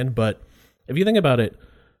understand. But if you think about it,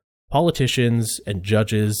 politicians and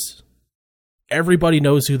judges, everybody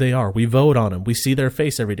knows who they are. We vote on them. We see their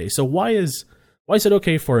face every day. So why is it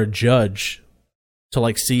okay for a judge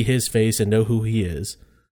to see his face and know who he is,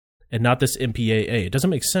 and not this MPAA? It doesn't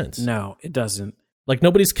make sense. No, it doesn't.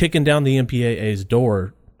 Nobody's kicking down the MPAA's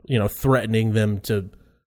door, threatening them to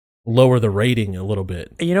lower the rating a little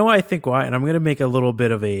bit. And you know what I think why? And I'm going to make a little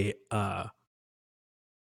bit of a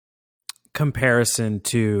comparison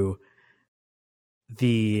to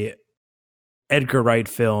the Edgar Wright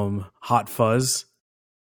film Hot Fuzz.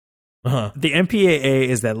 Uh-huh. The MPAA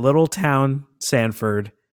is that little town,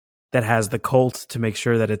 Sanford, that has the cult to make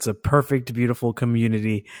sure that it's a perfect, beautiful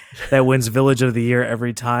community that wins Village of the Year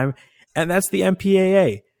every time. And that's the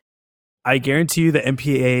MPAA. I guarantee you the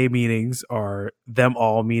MPAA meetings are them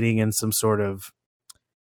all meeting in some sort of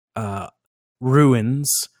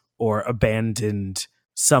ruins or abandoned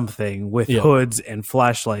something with hoods and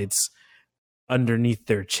flashlights underneath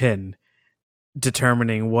their chin,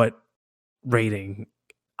 determining what rating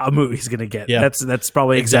a movie's going to get. Yeah. That's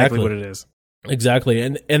probably exactly what it is. Exactly.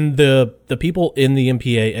 And the people in the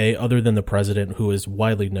MPAA, other than the president, who is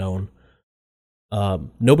widely known,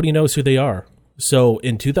 nobody knows who they are. So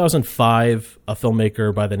in 2005, a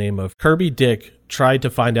filmmaker by the name of Kirby Dick tried to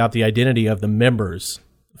find out the identity of the members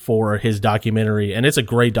for his documentary, and it's a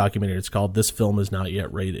great documentary. It's called This Film Is Not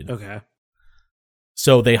Yet Rated. Okay.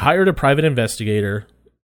 So they hired a private investigator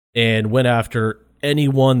and went after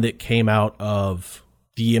anyone that came out of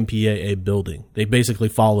the MPAA building. They basically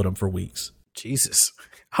followed him for weeks. Jesus.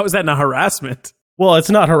 How is that not harassment? Well, it's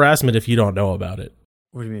not harassment if you don't know about it.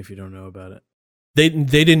 What do you mean if you don't know about it? They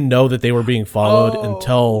didn't know that they were being followed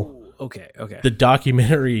until okay. the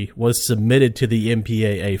documentary was submitted to the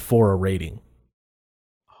MPAA for a rating.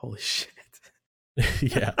 Holy shit.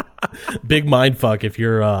 Yeah. Big mindfuck if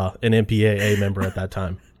you're an MPAA member at that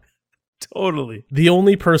time. Totally. The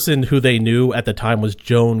only person who they knew at the time was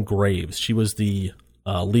Joan Graves. She was the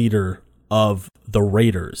leader of the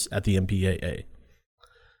Raiders at the MPAA.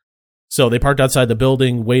 So they parked outside the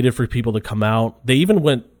building, waited for people to come out. They even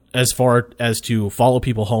went as far as to follow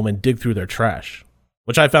people home and dig through their trash,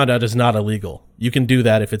 which I found out is not illegal. You can do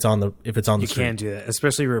that if it's on the street. You can't do that,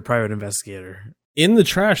 especially if you're a private investigator. In the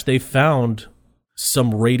trash, they found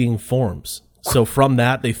some rating forms. So from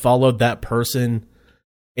that, they followed that person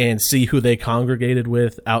and see who they congregated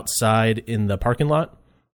with outside in the parking lot.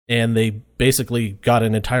 And they basically got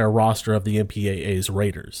an entire roster of the MPAA's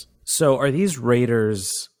raiders. So are these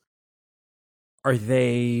raiders, are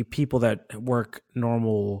they people that work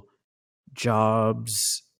normal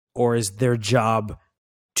jobs, or is their job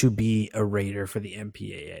to be a raider for the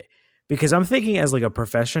MPAA? Because I'm thinking as a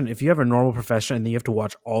profession, if you have a normal profession and then you have to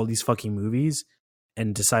watch all these fucking movies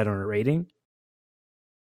and decide on a rating,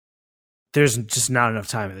 there's just not enough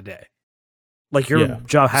time in the day. Your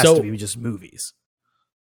job has to be just movies.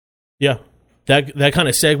 Yeah. That kind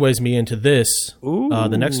of segues me into this.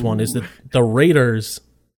 The next one is that the Raiders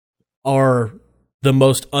are the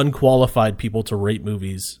most unqualified people to rate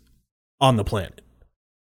movies on the planet.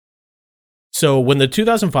 So when the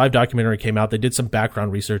 2005 documentary came out, they did some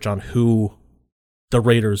background research on who the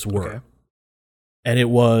Raiders were. Okay. And it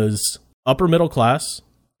was upper middle class,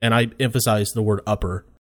 and I emphasize the word upper.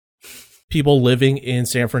 People living in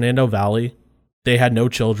San Fernando Valley. They had no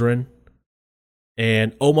children.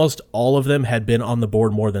 And almost all of them had been on the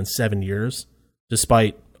board more than 7 years,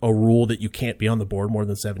 despite a rule that you can't be on the board more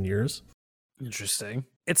than 7 years. Interesting.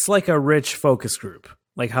 It's like a rich focus group,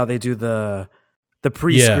 like how they do the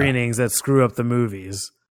pre-screenings that screw up the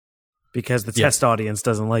movies because the test audience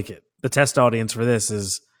doesn't like it. The test audience for this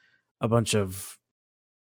is a bunch of...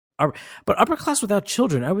 But upper class without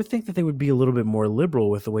children, I would think that they would be a little bit more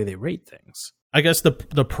liberal with the way they rate things. I guess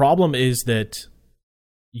the problem is that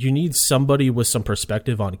you need somebody with some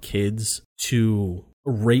perspective on kids to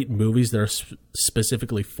rate movies that are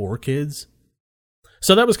specifically for kids.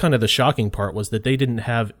 So that was kind of the shocking part, was that they didn't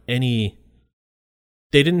have any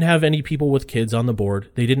people with kids on the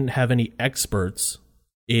board. They didn't have any experts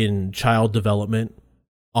in child development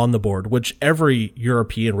on the board, which every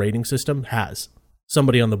European rating system has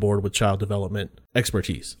somebody on the board with child development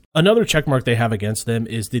expertise. Another checkmark they have against them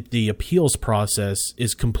is that the appeals process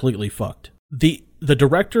is completely fucked. The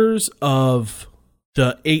directors of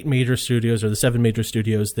the 8 major studios or the 7 major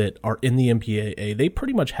studios that are in the MPAA, they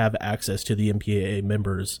pretty much have access to the MPAA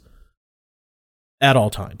members at all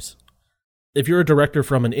times. If you're a director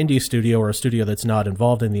from an indie studio or a studio that's not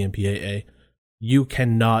involved in the MPAA, you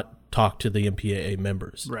cannot talk to the MPAA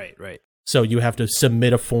members. Right. So you have to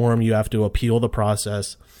submit a form, you have to appeal the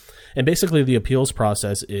process. And basically the appeals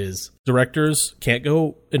process is directors can't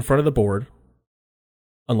go in front of the board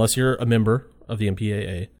unless you're a member of the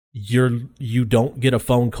MPAA. You don't get a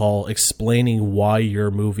phone call explaining why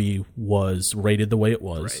your movie was rated the way it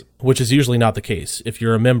was, right, which is usually not the case. If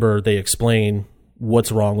you're a member, they explain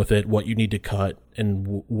what's wrong with it, what you need to cut,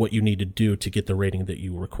 and what you need to do to get the rating that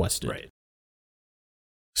you requested. Right.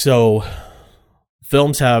 So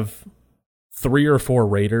films have 3 or 4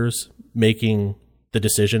 raters making the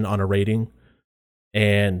decision on a rating,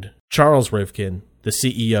 and Charles Rivkin, the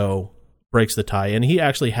CEO, breaks the tie, and he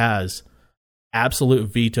actually has absolute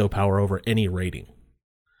veto power over any rating.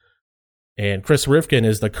 And Chris Rivkin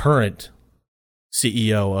is the current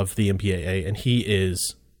CEO of the MPAA, and he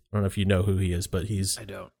is, I don't know if you know who he is, but he's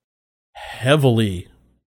heavily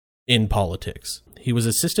in politics. He was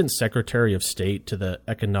Assistant Secretary of State to the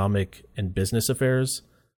Economic and Business Affairs.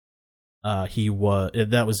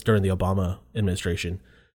 That was during the Obama administration.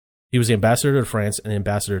 He was the ambassador to France and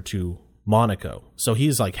ambassador to Monaco. So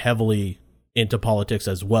he's like heavily into politics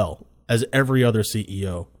as well as every other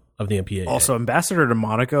CEO of the MPAA. Also, ambassador to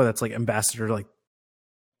Monaco, that's like ambassador to like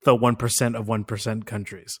the 1% of 1%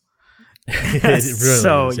 countries. It really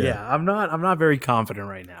so is, yeah, I'm not very confident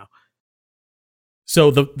right now.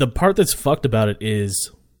 So the part that's fucked about it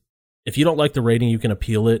is if you don't like the rating, you can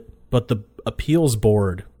appeal it, but the appeals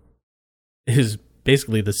board is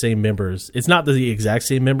basically the same members. It's not the exact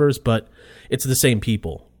same members, but it's the same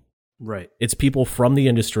people. Right. It's people from the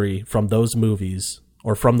industry, from those movies,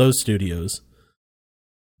 or from those studios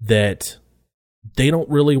that they don't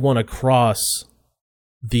really want to cross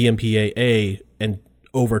the MPAA and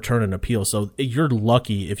overturn an appeal. So you're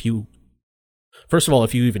lucky if you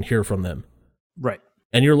even hear from them. Right.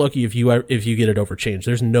 And you're lucky if you get it overchanged.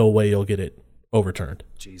 There's no way you'll get it overturned.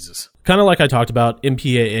 Jesus. Kind of like I talked about,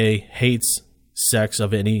 MPAA hates sex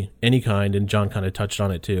of any kind, and John kind of touched on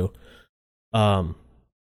it too. And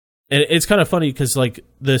it's kind of funny because like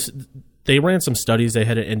they ran some studies. They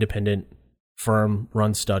had an independent firm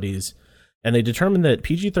run studies, and they determined that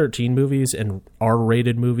PG-13 movies and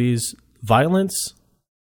R-rated movies, violence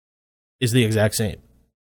is the exact same.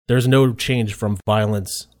 There's no change from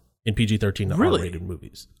violence in PG-13 to R-rated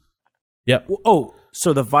movies. Yeah. Oh,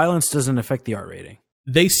 so the violence doesn't affect the R rating?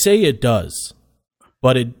 They say it does,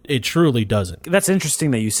 but it truly doesn't. That's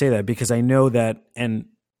interesting that you say that, because I know that, and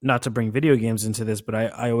not to bring video games into this, but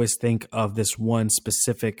I always think of this one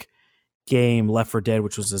specific game, Left 4 Dead,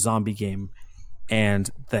 which was a zombie game, and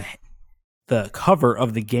the cover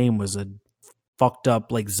of the game was a fucked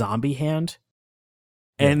up like zombie hand.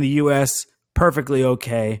 Yeah. And in the US, perfectly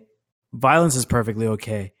okay. Violence is perfectly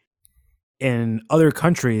okay. In other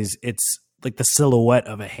countries, it's like the silhouette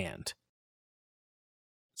of a hand.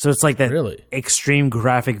 So it's like that really extreme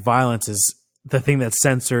graphic violence is the thing that's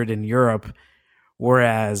censored in Europe,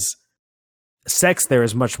 whereas sex there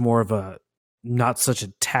is much more of a not such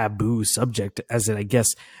a taboo subject as it, I guess,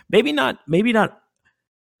 maybe not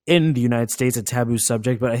in the United States a taboo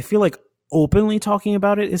subject, but I feel like openly talking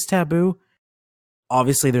about it is taboo.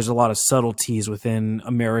 Obviously, there's a lot of subtleties within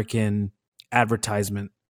American advertisement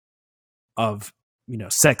of,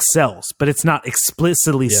 sex sells, but it's not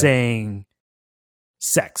explicitly saying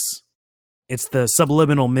sex. It's the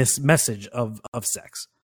subliminal message of sex.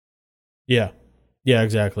 Yeah. Yeah,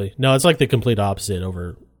 exactly. No, it's like the complete opposite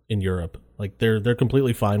over in Europe. Like they're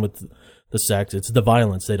completely fine with the sex. It's the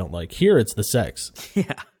violence they don't like. Here it's the sex.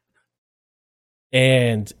 Yeah.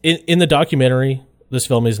 And in the documentary, this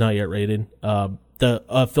film is not yet rated. The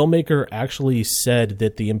filmmaker actually said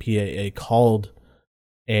that the MPAA called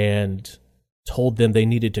and told them they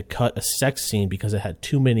needed to cut a sex scene because it had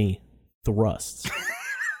too many thrusts.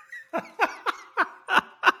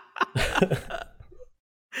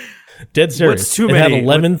 Dead serious. What's too many? It had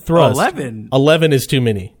 11 thrusts. 11? 11 is too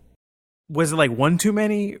many. Was it like one too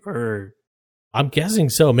many, or? I'm guessing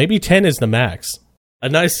so. Maybe 10 is the max. A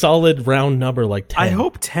nice solid round number like 10. I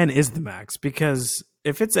hope 10 is the max, because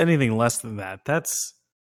if it's anything less than that, that's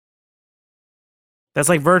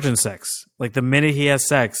like virgin sex. Like the minute he has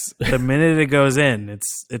sex, the minute it goes in,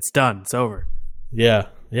 it's done. It's over. Yeah.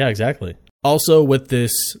 Yeah, exactly. Also, with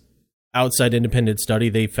this outside independent study,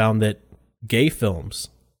 they found that gay films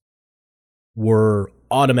were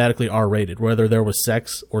automatically R-rated, whether there was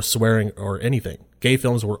sex or swearing or anything. Gay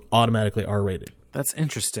films were automatically R-rated. That's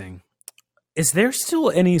interesting. Is there still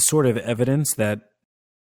any sort of evidence that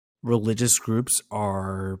religious groups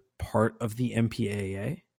are part of the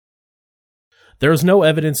MPAA? There's no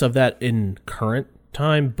evidence of that in current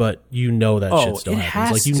time, but you know that shit still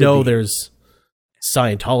happens. Like, you know, there's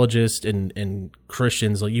Scientologists and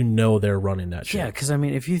Christians, like, you know, they're running that shit. Yeah, because I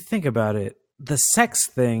mean, if you think about it, the sex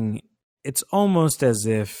thing, it's almost as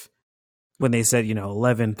if when they said,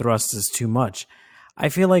 11 thrusts is too much. I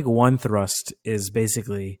feel like one thrust is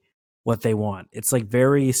basically what they want. It's like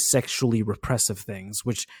very sexually repressive things,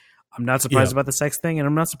 which I'm not surprised about the sex thing, and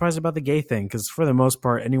I'm not surprised about the gay thing, because for the most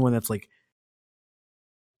part, anyone that's like,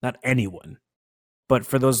 not anyone, but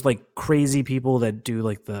for those like crazy people that do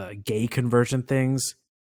like the gay conversion things,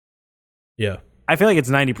 yeah, I feel like it's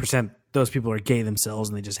 90% those people are gay themselves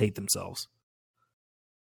and they just hate themselves.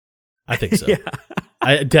 I think so. Yeah.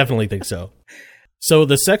 I definitely think so. So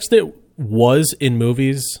the sex that was in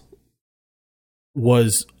movies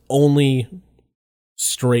was only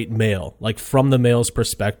straight male, like from the male's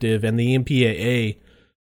perspective, and the MPAA,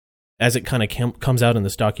 as it kind of comes out in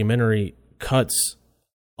this documentary, cuts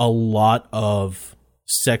a lot of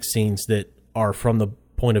sex scenes that are from the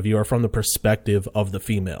point of view or from the perspective of the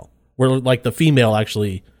female, where like the female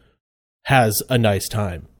actually has a nice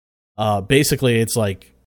time. Basically, it's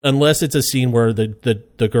like, unless it's a scene where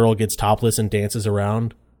the girl gets topless and dances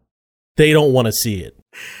around, they don't want to see it.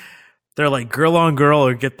 They're like, girl on girl,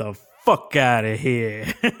 or get the fuck out of here.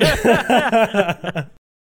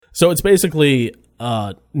 So it's basically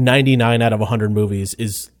 99 out of 100 movies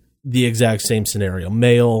is the exact same scenario.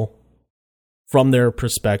 Male from their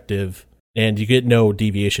perspective, and you get no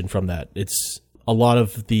deviation from that. It's a lot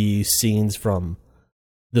of the scenes from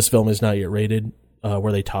This Film Is Not Yet Rated,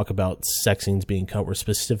 where they talk about sex scenes being cut, were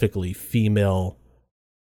specifically female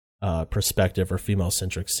perspective or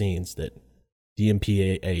female-centric scenes that the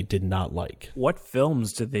MPAA did not like. What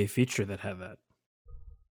films did they feature that had that?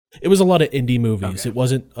 It was a lot of indie movies. Okay. It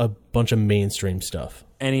wasn't a bunch of mainstream stuff.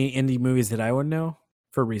 Any indie movies that I would know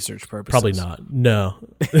for research purposes? Probably not. No.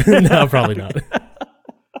 No, probably not.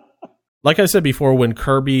 Like I said before, when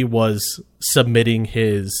Kirby was submitting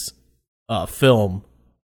his film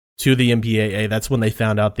to the MPAA, that's when they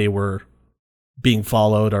found out they were being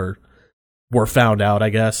followed, or were found out, I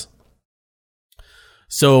guess.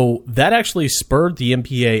 So that actually spurred the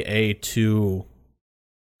MPAA to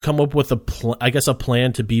come up with a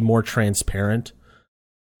plan to be more transparent.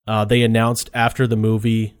 They announced after the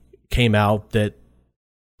movie came out that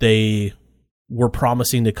they were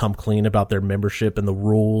promising to come clean about their membership and the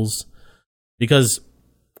rules, because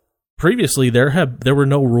previously there were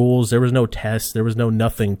no rules, there was no tests, there was no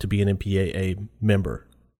nothing to be an MPAA member.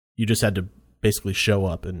 You just had to basically show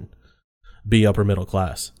up and be upper middle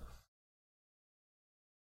class.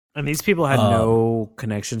 And these people had no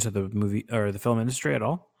connection to the movie or the film industry at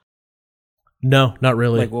all? No, not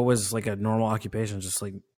really. Like, what was like a normal occupation? Just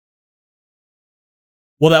like,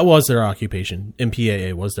 well, that was their occupation.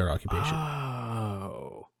 MPAA was their occupation.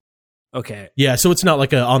 oh, okay, Yeah, so it's not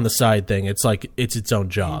like a on the side thing. It's like it's its own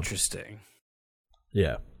job. interesting.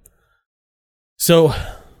 Yeah. So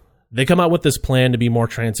they come out with this plan to be more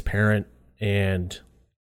transparent, and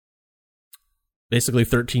basically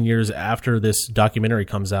 13 years after this documentary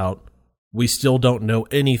comes out, we still don't know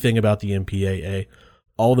anything about the MPAA.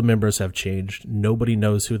 All the members have changed. Nobody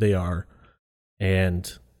knows who they are.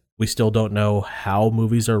 And we still don't know how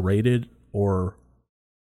movies are rated or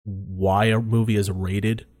why a movie is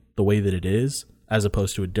rated the way that it is, as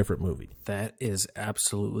opposed to a different movie. That is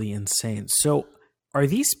absolutely insane. So, do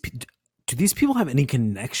these people have any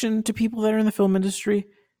connection to people that are in the film industry?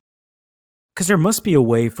 Because there must be a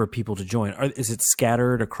way for people to join. Is it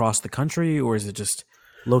scattered across the country, or is it just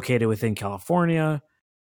located within California?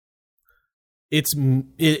 It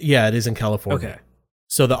is in California. Okay.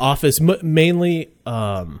 So the office mainly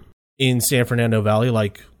in San Fernando Valley,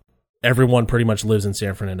 like everyone pretty much lives in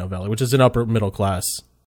San Fernando Valley, which is an upper middle class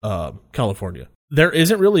California. There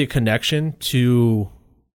isn't really a connection to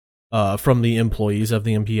from the employees of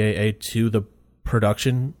the MPAA to the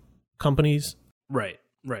production companies. Right.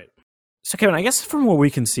 So, Kevin, I guess from what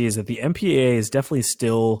we can see is that the MPAA is definitely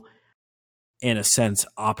still, in a sense,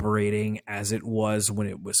 operating as it was when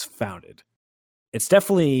it was founded. It's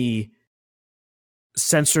definitely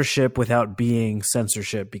censorship without being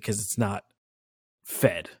censorship, because it's not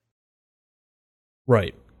fed.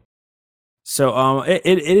 Right. So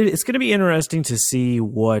it's going to be interesting to see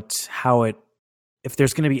if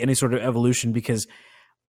there's going to be any sort of evolution, because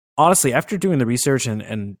honestly, after doing the research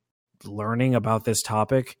and learning about this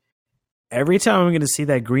topic, every time I'm going to see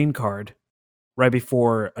that green card right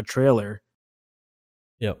before a trailer,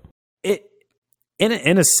 Yep.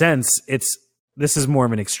 In a sense, this is more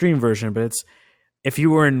of an extreme version, but it's if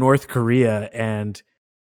you were in North Korea and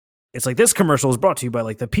it's like this commercial is brought to you by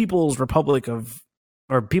like the People's Democratic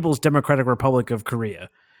Republic of Korea,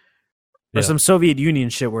 or some Soviet Union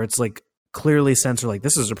shit where it's like clearly censored, like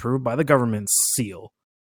this is approved by the government's seal.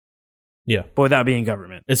 Yeah. But without being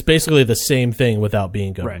government. It's basically the same thing without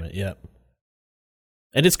being government. Right. Yeah.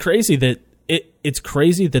 And it's crazy that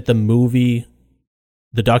the movie,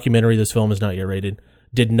 the documentary, This Film Is Not Yet Rated,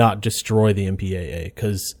 did not destroy the MPAA,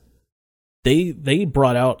 because they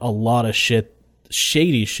brought out a lot of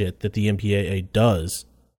shady shit that the MPAA does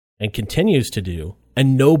and continues to do,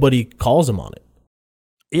 and nobody calls them on it.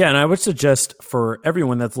 Yeah, and I would suggest for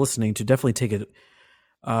everyone that's listening to definitely take it,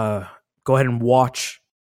 go ahead and watch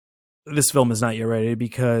This Film Is Not Yet Rated,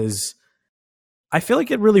 because I feel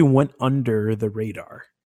like it really went under the radar.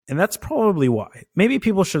 And that's probably why. Maybe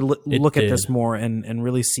people should look at this more and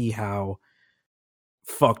really see how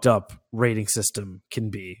fucked up rating system can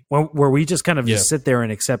be. Where we just kind of just sit there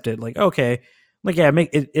and accept it. Like, okay, like, yeah,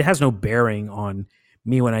 it has no bearing on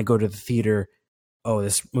me when I go to the theater. Oh,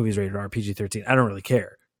 this movie's rated R, PG-13. I don't really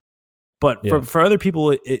care. But for other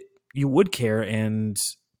people, you would care, and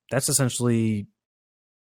that's essentially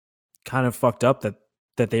kind of fucked up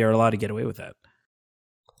that they are allowed to get away with that.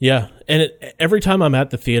 Yeah, and every time I'm at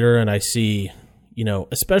the theater and I see,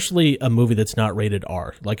 especially a movie that's not rated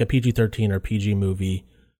R, like a PG-13 or PG movie,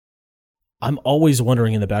 I'm always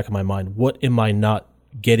wondering in the back of my mind, what am I not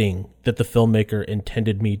getting that the filmmaker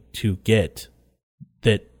intended me to get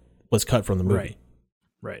that was cut from the movie?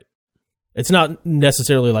 Right. It's not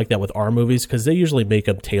necessarily like that with R movies, because they usually make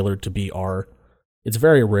them tailored to be R. It's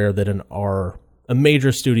very rare that a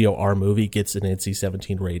major studio R movie gets an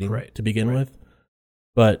NC-17 rating to begin with.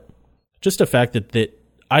 But just the fact that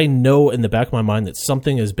I know in the back of my mind that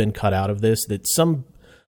something has been cut out of this, that some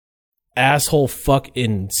asshole fuck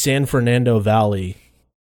in San Fernando Valley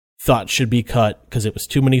thought should be cut because it was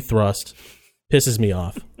too many thrusts, pisses me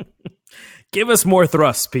off. Give us more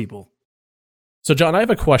thrusts, people. So, John, I have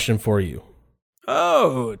a question for you.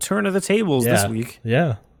 Oh, turn of the tables this week.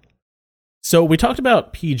 Yeah. So we talked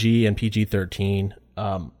about PG and PG-13.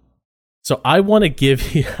 So I want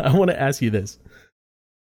to ask you this.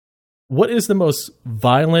 What is the most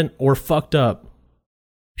violent or fucked up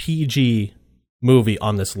PG movie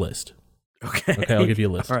on this list? Okay, I'll give you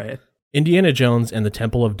a list. All right. Indiana Jones and the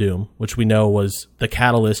Temple of Doom, which we know was the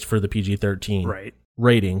catalyst for the PG-13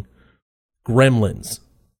 rating. Gremlins.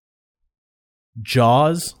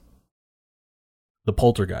 Jaws. The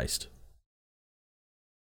Poltergeist.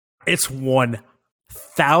 It's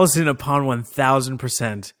 1,000 upon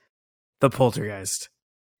 1,000% the Poltergeist.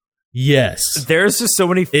 Yes. There's just so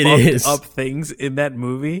many fucked up things in that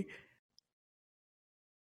movie.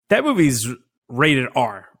 That movie's rated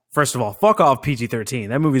R. First of all, fuck off PG-13.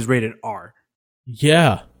 That movie's rated R.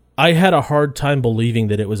 Yeah. I had a hard time believing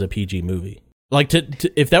that it was a PG movie. Like,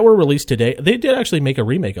 if that were released today, they did actually make a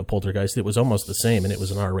remake of Poltergeist that was almost the same, and it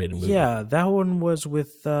was an R-rated movie. Yeah, that one was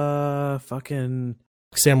with fucking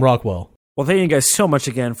Sam Rockwell. Well, thank you guys so much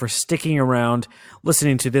again for sticking around,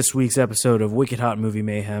 listening to this week's episode of Wicked Hot Movie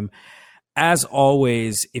Mayhem. As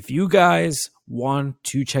always, if you guys want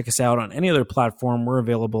to check us out on any other platform, we're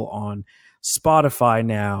available on Spotify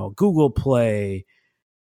now, Google Play,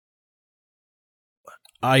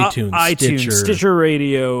 iTunes, Stitcher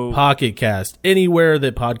Radio, Pocket Cast, anywhere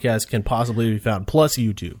that podcasts can possibly be found, plus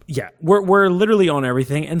YouTube. Yeah, we're literally on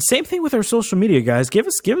everything. And same thing with our social media, guys. Give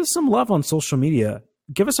us some love on social media.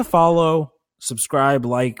 Give us a follow, subscribe,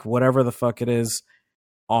 like, whatever the fuck it is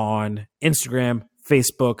on Instagram,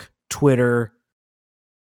 Facebook, Twitter.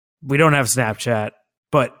 We don't have Snapchat,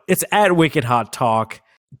 but it's at Wicked Hot Talk.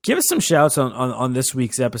 Give us some shouts on this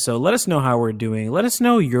week's episode. Let us know how we're doing. Let us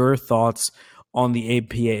know your thoughts on the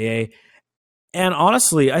MPAA. And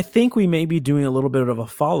honestly, I think we may be doing a little bit of a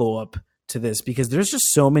follow-up to this, because there's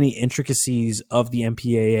just so many intricacies of the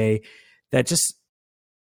MPAA that just,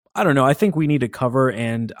 I don't know, I think we need to cover,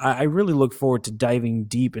 and I really look forward to diving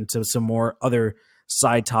deep into some more other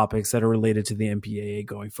side topics that are related to the MPAA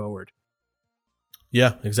going forward.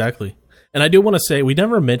 Yeah, exactly. And I do want to say, we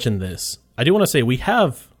never mentioned this. I do want to say we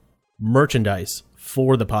have merchandise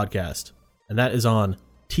for the podcast, and that is on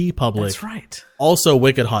TeePublic. That's right. Also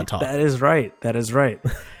Wicked Hot Talk. That is right.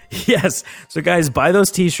 Yes. So guys, buy those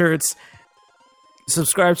t-shirts.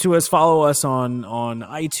 Subscribe to us. Follow us on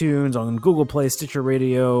iTunes, on Google Play, Stitcher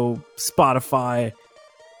Radio, Spotify,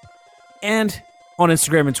 and on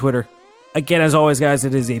Instagram and Twitter. Again, as always, guys,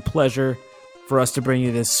 it is a pleasure for us to bring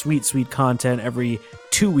you this sweet, sweet content every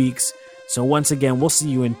 2 weeks. So once again, we'll see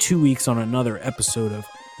you in 2 weeks on another episode of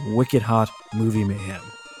Wicked Hot Movie Mayhem.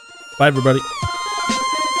 Bye, everybody.